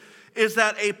is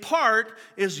that a part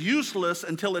is useless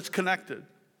until it's connected.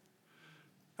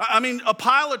 I mean, a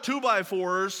pile of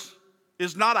 2x4s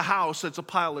is not a house, it's a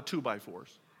pile of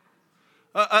 2x4s.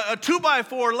 A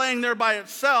 2x4 laying there by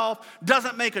itself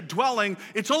doesn't make a dwelling.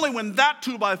 It's only when that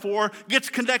 2x4 gets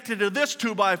connected to this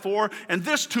 2x4 and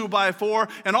this 2x4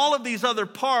 and all of these other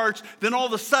parts, then all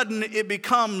of a sudden it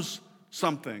becomes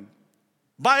something.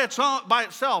 By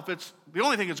itself, it's the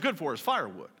only thing it's good for is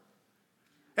firewood.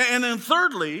 And then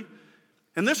thirdly,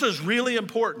 and this is really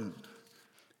important,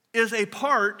 is a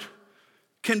part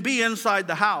can be inside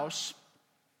the house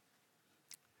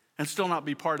and still not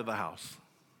be part of the house.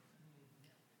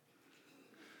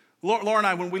 Laura and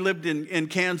I, when we lived in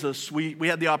Kansas, we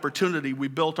had the opportunity, we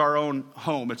built our own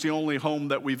home. It's the only home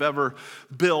that we've ever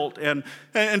built. And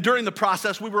during the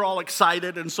process, we were all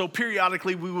excited. And so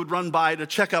periodically, we would run by to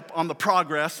check up on the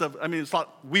progress of, it's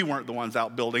not, we weren't the ones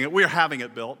out building it. We were having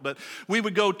it built. But we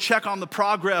would go check on the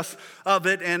progress of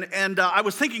it. And I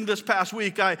was thinking this past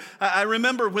week, I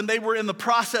remember when they were in the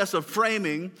process of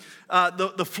framing,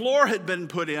 the floor had been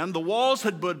put in, the walls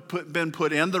had been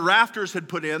put in, the rafters had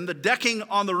put in, the decking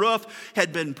on the roof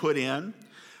had been put in.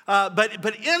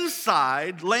 But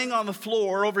inside, laying on the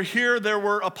floor, over here there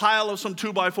were a pile of some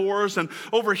 2x4s, and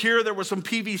over here there was some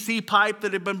PVC pipe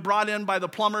that had been brought in by the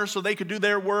plumber so they could do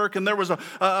their work, and there was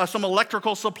some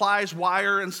electrical supplies,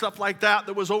 wire and stuff like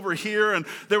that was over here, and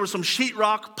there was some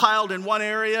sheetrock piled in one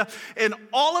area. And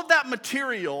all of that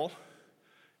material,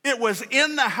 it was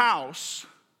in the house,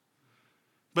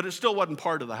 but it still wasn't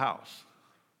part of the house.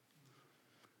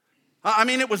 I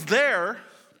mean, it was there,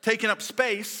 taking up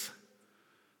space,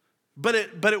 but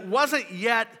it wasn't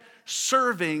yet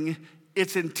serving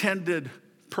its intended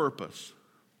purpose.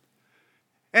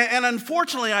 And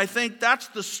unfortunately, I think that's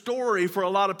the story for a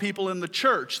lot of people in the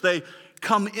church. They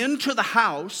come into the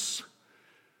house,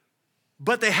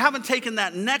 but they haven't taken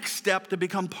that next step to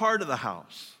become part of the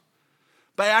house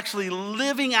by actually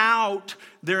living out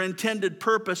their intended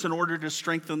purpose in order to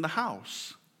strengthen the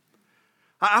house.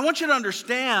 I want you to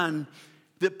understand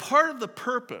that part of the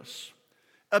purpose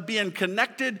of being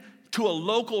connected to a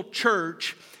local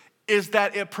church is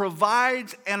that it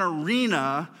provides an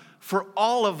arena for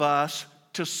all of us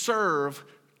to serve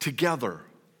together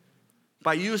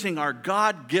by using our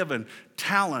God-given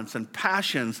talents and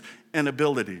passions and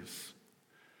abilities.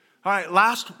 All right,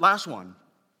 last one.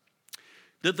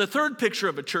 The third picture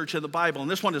of a church in the Bible, and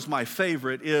this one is my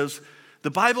favorite, is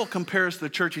the Bible compares the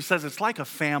church, he says it's like a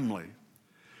family.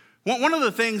 One of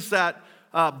the things that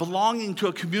belonging to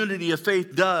a community of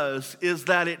faith does is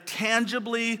that it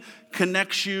tangibly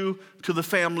connects you to the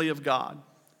family of God.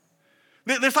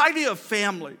 This idea of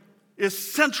family is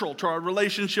central to our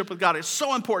relationship with God. It's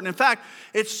so important. In fact,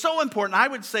 it's so important, I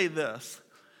would say this,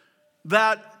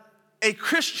 that a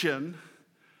Christian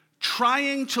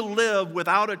trying to live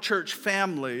without a church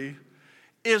family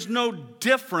is no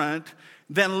different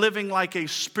than living like a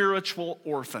spiritual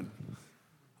orphan,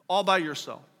 all by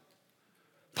yourself.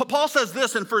 Paul says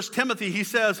this in 1 Timothy. He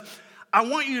says, I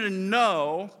want you to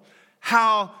know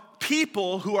how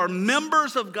people who are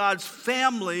members of God's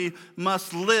family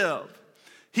must live.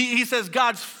 He says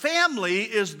God's family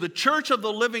is the church of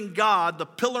the living God, the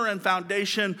pillar and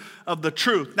foundation of the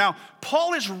truth. Now,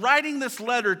 Paul is writing this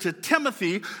letter to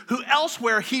Timothy, who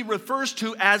elsewhere he refers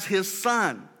to as his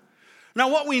son. Now,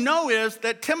 what we know is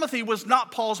that Timothy was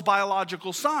not Paul's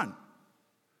biological son.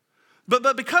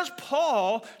 But because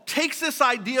Paul takes this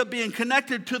idea of being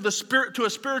connected to a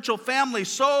spiritual family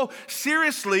so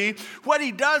seriously, what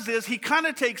he does is he kind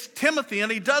of takes Timothy,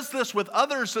 and he does this with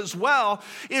others as well,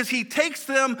 is he takes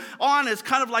them on as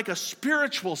kind of like a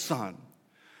spiritual son.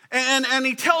 And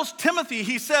he tells Timothy,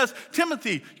 he says,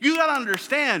 Timothy, you got to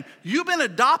understand, you've been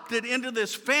adopted into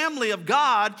this family of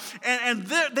God, and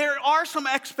there are some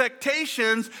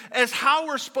expectations as how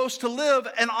we're supposed to live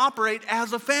and operate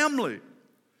as a family.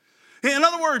 In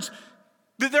other words,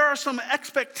 there are some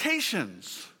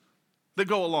expectations that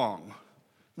go along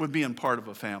with being part of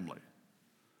a family.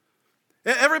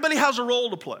 Everybody has a role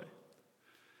to play.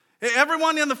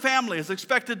 Everyone in the family is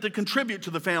expected to contribute to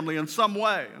the family in some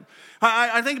way.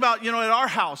 I think about, at our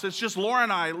house, it's just Laura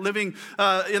and I living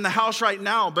in the house right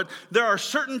now, but there are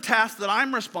certain tasks that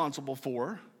I'm responsible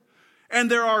for, and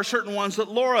there are certain ones that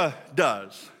Laura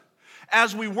does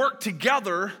as we work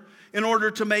together in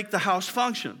order to make the house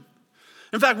function.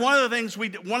 In fact, one of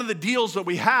the deals that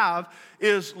we have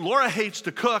is Laura hates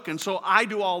to cook, and so I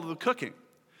do all of the cooking.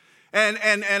 And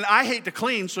I hate to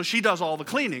clean, so she does all the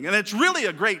cleaning. And it's really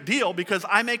a great deal because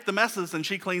I make the messes and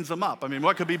she cleans them up. I mean,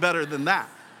 what could be better than that?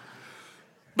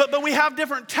 But we have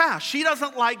different tasks. She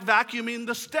doesn't like vacuuming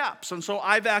the steps, and so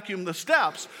I vacuum the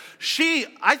steps.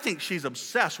 I think she's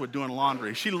obsessed with doing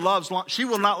laundry. She loves laundry. She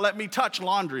will not let me touch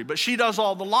laundry, but she does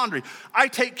all the laundry. I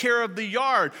take care of the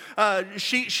yard.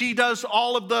 She does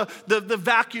all of the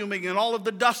vacuuming and all of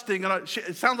the dusting. And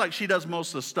it sounds like she does most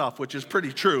of the stuff, which is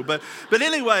pretty true. But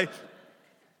anyway,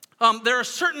 there are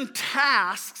certain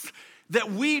tasks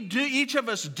that we do, each of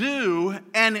us do,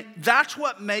 and that's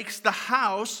what makes the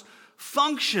house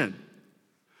function.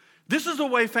 This is the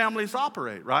way families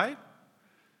operate, right?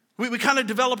 We kind of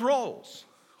develop roles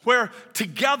where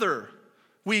together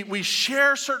we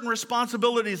share certain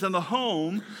responsibilities in the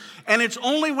home, and it's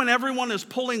only when everyone is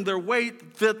pulling their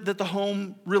weight that the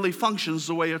home really functions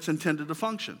the way it's intended to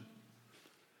function.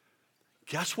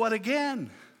 Guess what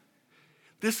again?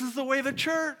 This is the way the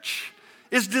church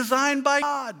is designed by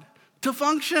God to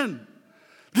function.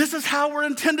 This is how we're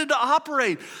intended to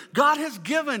operate. God has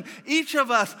given each of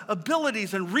us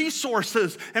abilities and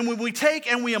resources, and when we take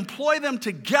and we employ them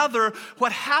together,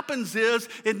 what happens is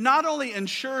it not only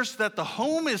ensures that the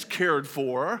home is cared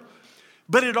for,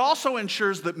 but it also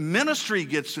ensures that ministry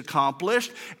gets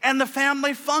accomplished and the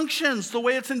family functions the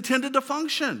way it's intended to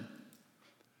function.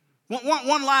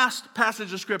 One last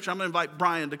passage of Scripture. I'm going to invite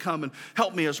Brian to come and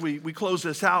help me as we close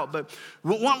this out. But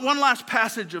one last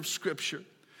passage of Scripture.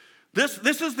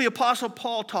 This is the Apostle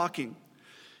Paul talking.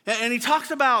 And he talks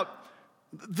about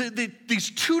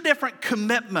these two different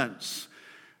commitments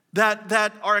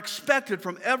that are expected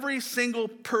from every single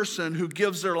person who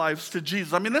gives their lives to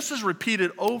Jesus. I mean, this is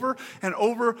repeated over and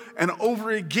over and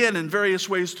over again in various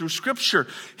ways through Scripture.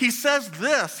 He says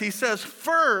this. He says,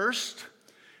 first,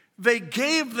 they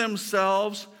gave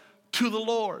themselves to the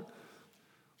Lord.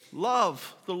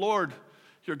 Love the Lord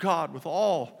your God with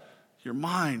all your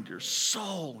mind, your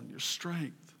soul, and your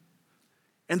strength.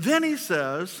 And then he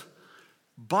says,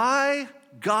 by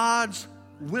God's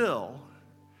will,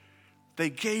 they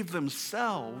gave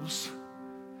themselves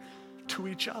to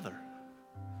each other.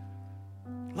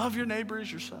 Love your neighbor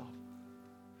as yourself.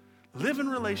 Live in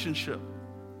relationship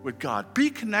with God. Be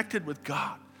connected with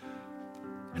God.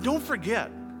 And don't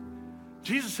forget,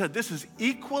 Jesus said this is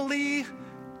equally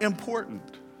important,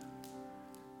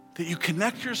 that you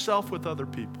connect yourself with other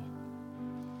people.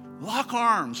 Lock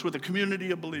arms with a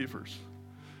community of believers.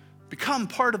 Become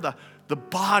part of the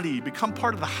body, become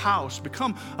part of the house,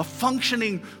 become a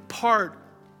functioning part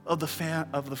of the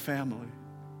family.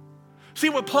 See,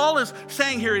 what Paul is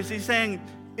saying here is he's saying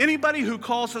anybody who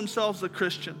calls themselves a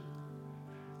Christian,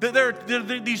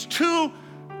 these two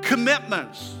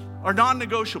commitments are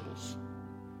non-negotiables.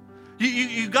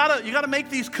 You gotta make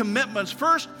these commitments.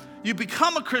 First, you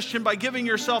become a Christian by giving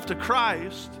yourself to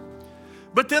Christ.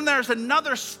 But then there's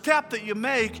another step that you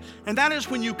make, and that is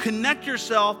when you connect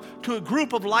yourself to a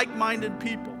group of like-minded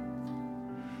people.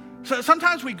 So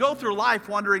sometimes we go through life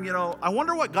wondering, I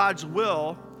wonder what God's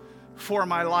will for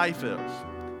my life is.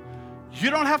 You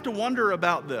don't have to wonder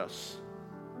about this,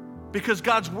 because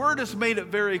God's word has made it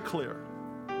very clear.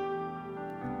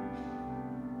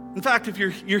 In fact, if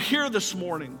you're here this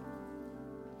morning,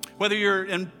 whether you're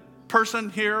in person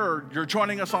here or you're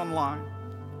joining us online,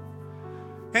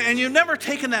 and you've never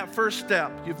taken that first step,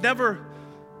 you've never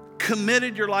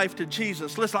committed your life to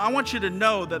Jesus, listen, I want you to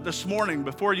know that this morning,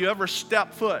 before you ever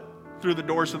step foot through the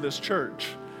doors of this church,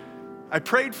 I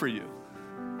prayed for you.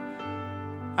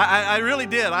 I really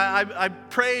did. I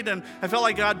prayed, and I felt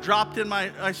like God dropped in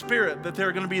my spirit that there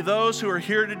are going to be those who are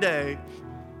here today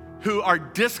who are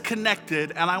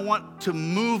disconnected, and I want to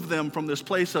move them from this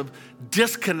place of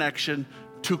disconnection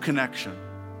to connection.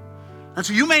 And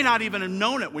so you may not even have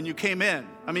known it when you came in.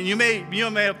 I mean, you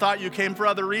may have thought you came for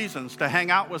other reasons, to hang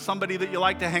out with somebody that you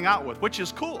like to hang out with, which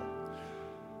is cool.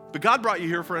 But God brought you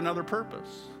here for another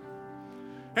purpose.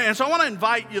 And so I want to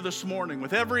invite you this morning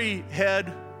with every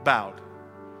head bowed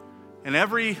and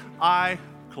every eye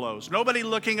closed. Nobody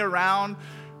looking around.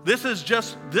 This is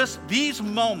just these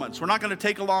moments. We're not going to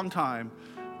take a long time,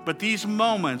 but these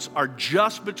moments are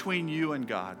just between you and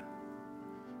God.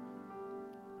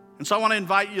 And so I want to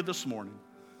invite you this morning.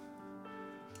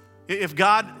 If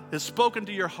God has spoken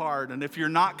to your heart, and if you're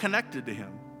not connected to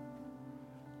Him,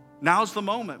 now's the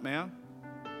moment, man.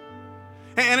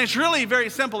 And it's really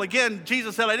very simple. Again,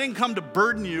 Jesus said, I didn't come to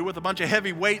burden you with a bunch of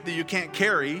heavy weight that you can't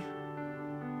carry.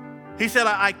 He said,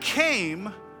 I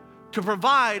came to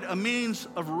provide a means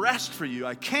of rest for you.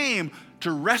 I came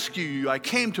to rescue you. I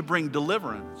came to bring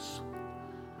deliverance.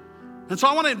 And so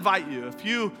I want to invite you, if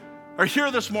you are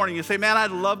here this morning, you say, man,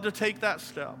 I'd love to take that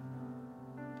step.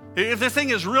 If this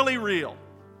thing is really real,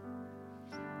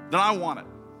 then I want it.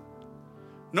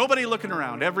 Nobody looking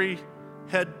around, every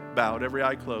head bowed, every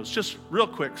eye closed. Just real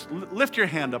quick, lift your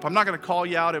hand up. I'm not going to call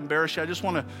you out, embarrass you. I just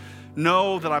want to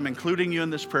know that I'm including you in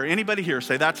this prayer. Anybody here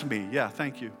say, that's me. Yeah,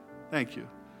 thank you. Thank you.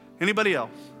 Anybody else?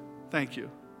 Thank you.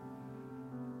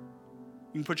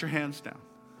 You can put your hands down.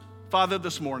 Father,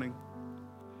 this morning,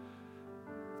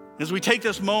 as we take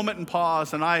this moment and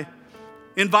pause, and I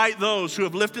invite those who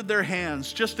have lifted their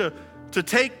hands just to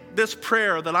take this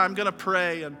prayer that I'm going to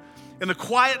pray, and in the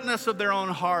quietness of their own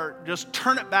heart, just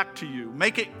turn it back to you.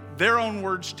 Make it their own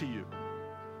words to you.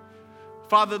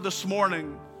 Father, this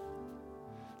morning,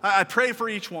 I pray for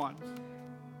each one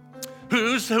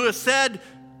who has said,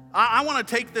 I want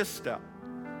to take this step.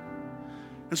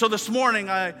 And so this morning,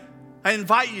 I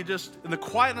invite you just in the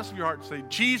quietness of your heart to say,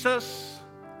 Jesus,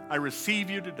 I receive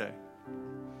you today.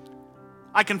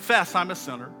 I confess I'm a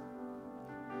sinner.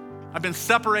 I've been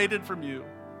separated from you.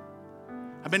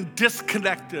 I've been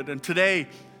disconnected. And today,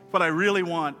 what I really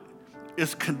want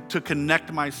is to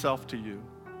connect myself to you.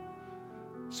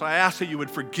 So I ask that you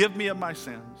would forgive me of my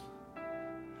sins.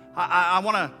 I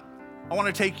want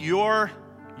to take your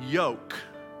yoke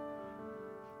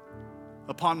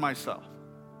upon myself.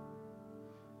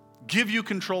 Give you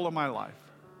control of my life.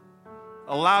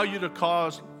 Allow you to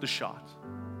cause the shots.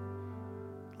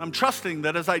 I'm trusting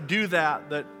that as I do that,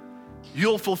 that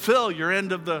you'll fulfill your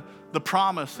end of the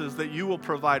promises, that you will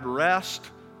provide rest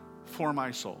for my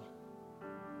soul.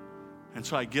 And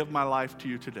so I give my life to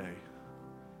you today.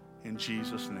 In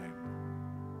Jesus' name,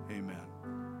 amen.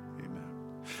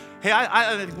 Amen. Hey,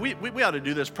 I think we ought to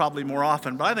do this probably more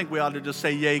often, but I think we ought to just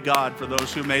say, yay, God, for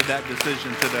those who made that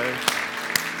decision today.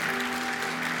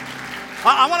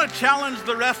 I want to challenge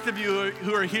the rest of you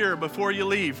who are here before you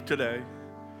leave today,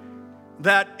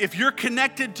 that if you're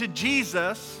connected to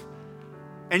Jesus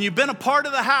and you've been a part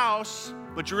of the house,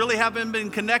 but you really haven't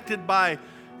been connected by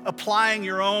applying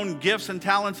your own gifts and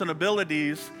talents and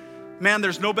abilities, man,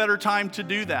 there's no better time to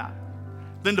do that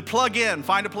than to plug in,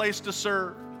 find a place to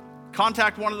serve.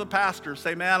 Contact one of the pastors.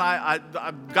 Say, man,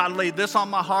 I've got to lay this on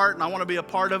my heart and I want to be a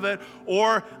part of it.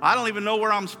 Or I don't even know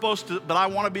where I'm supposed to, but I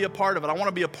want to be a part of it. I want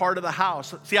to be a part of the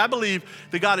house. See, I believe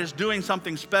that God is doing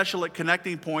something special at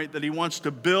Connecting Point that he wants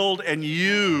to build and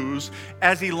use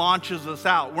as he launches us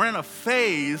out. We're in a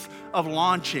phase of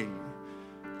launching.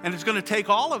 And it's going to take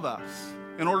all of us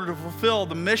in order to fulfill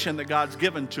the mission that God's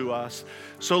given to us.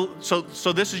 So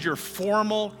this is your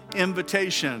formal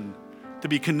invitation to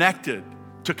be connected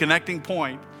to Connecting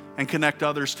Point and connect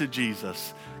others to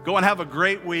Jesus. Go and have a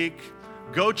great week.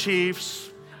 Go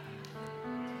Chiefs.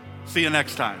 See you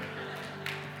next time.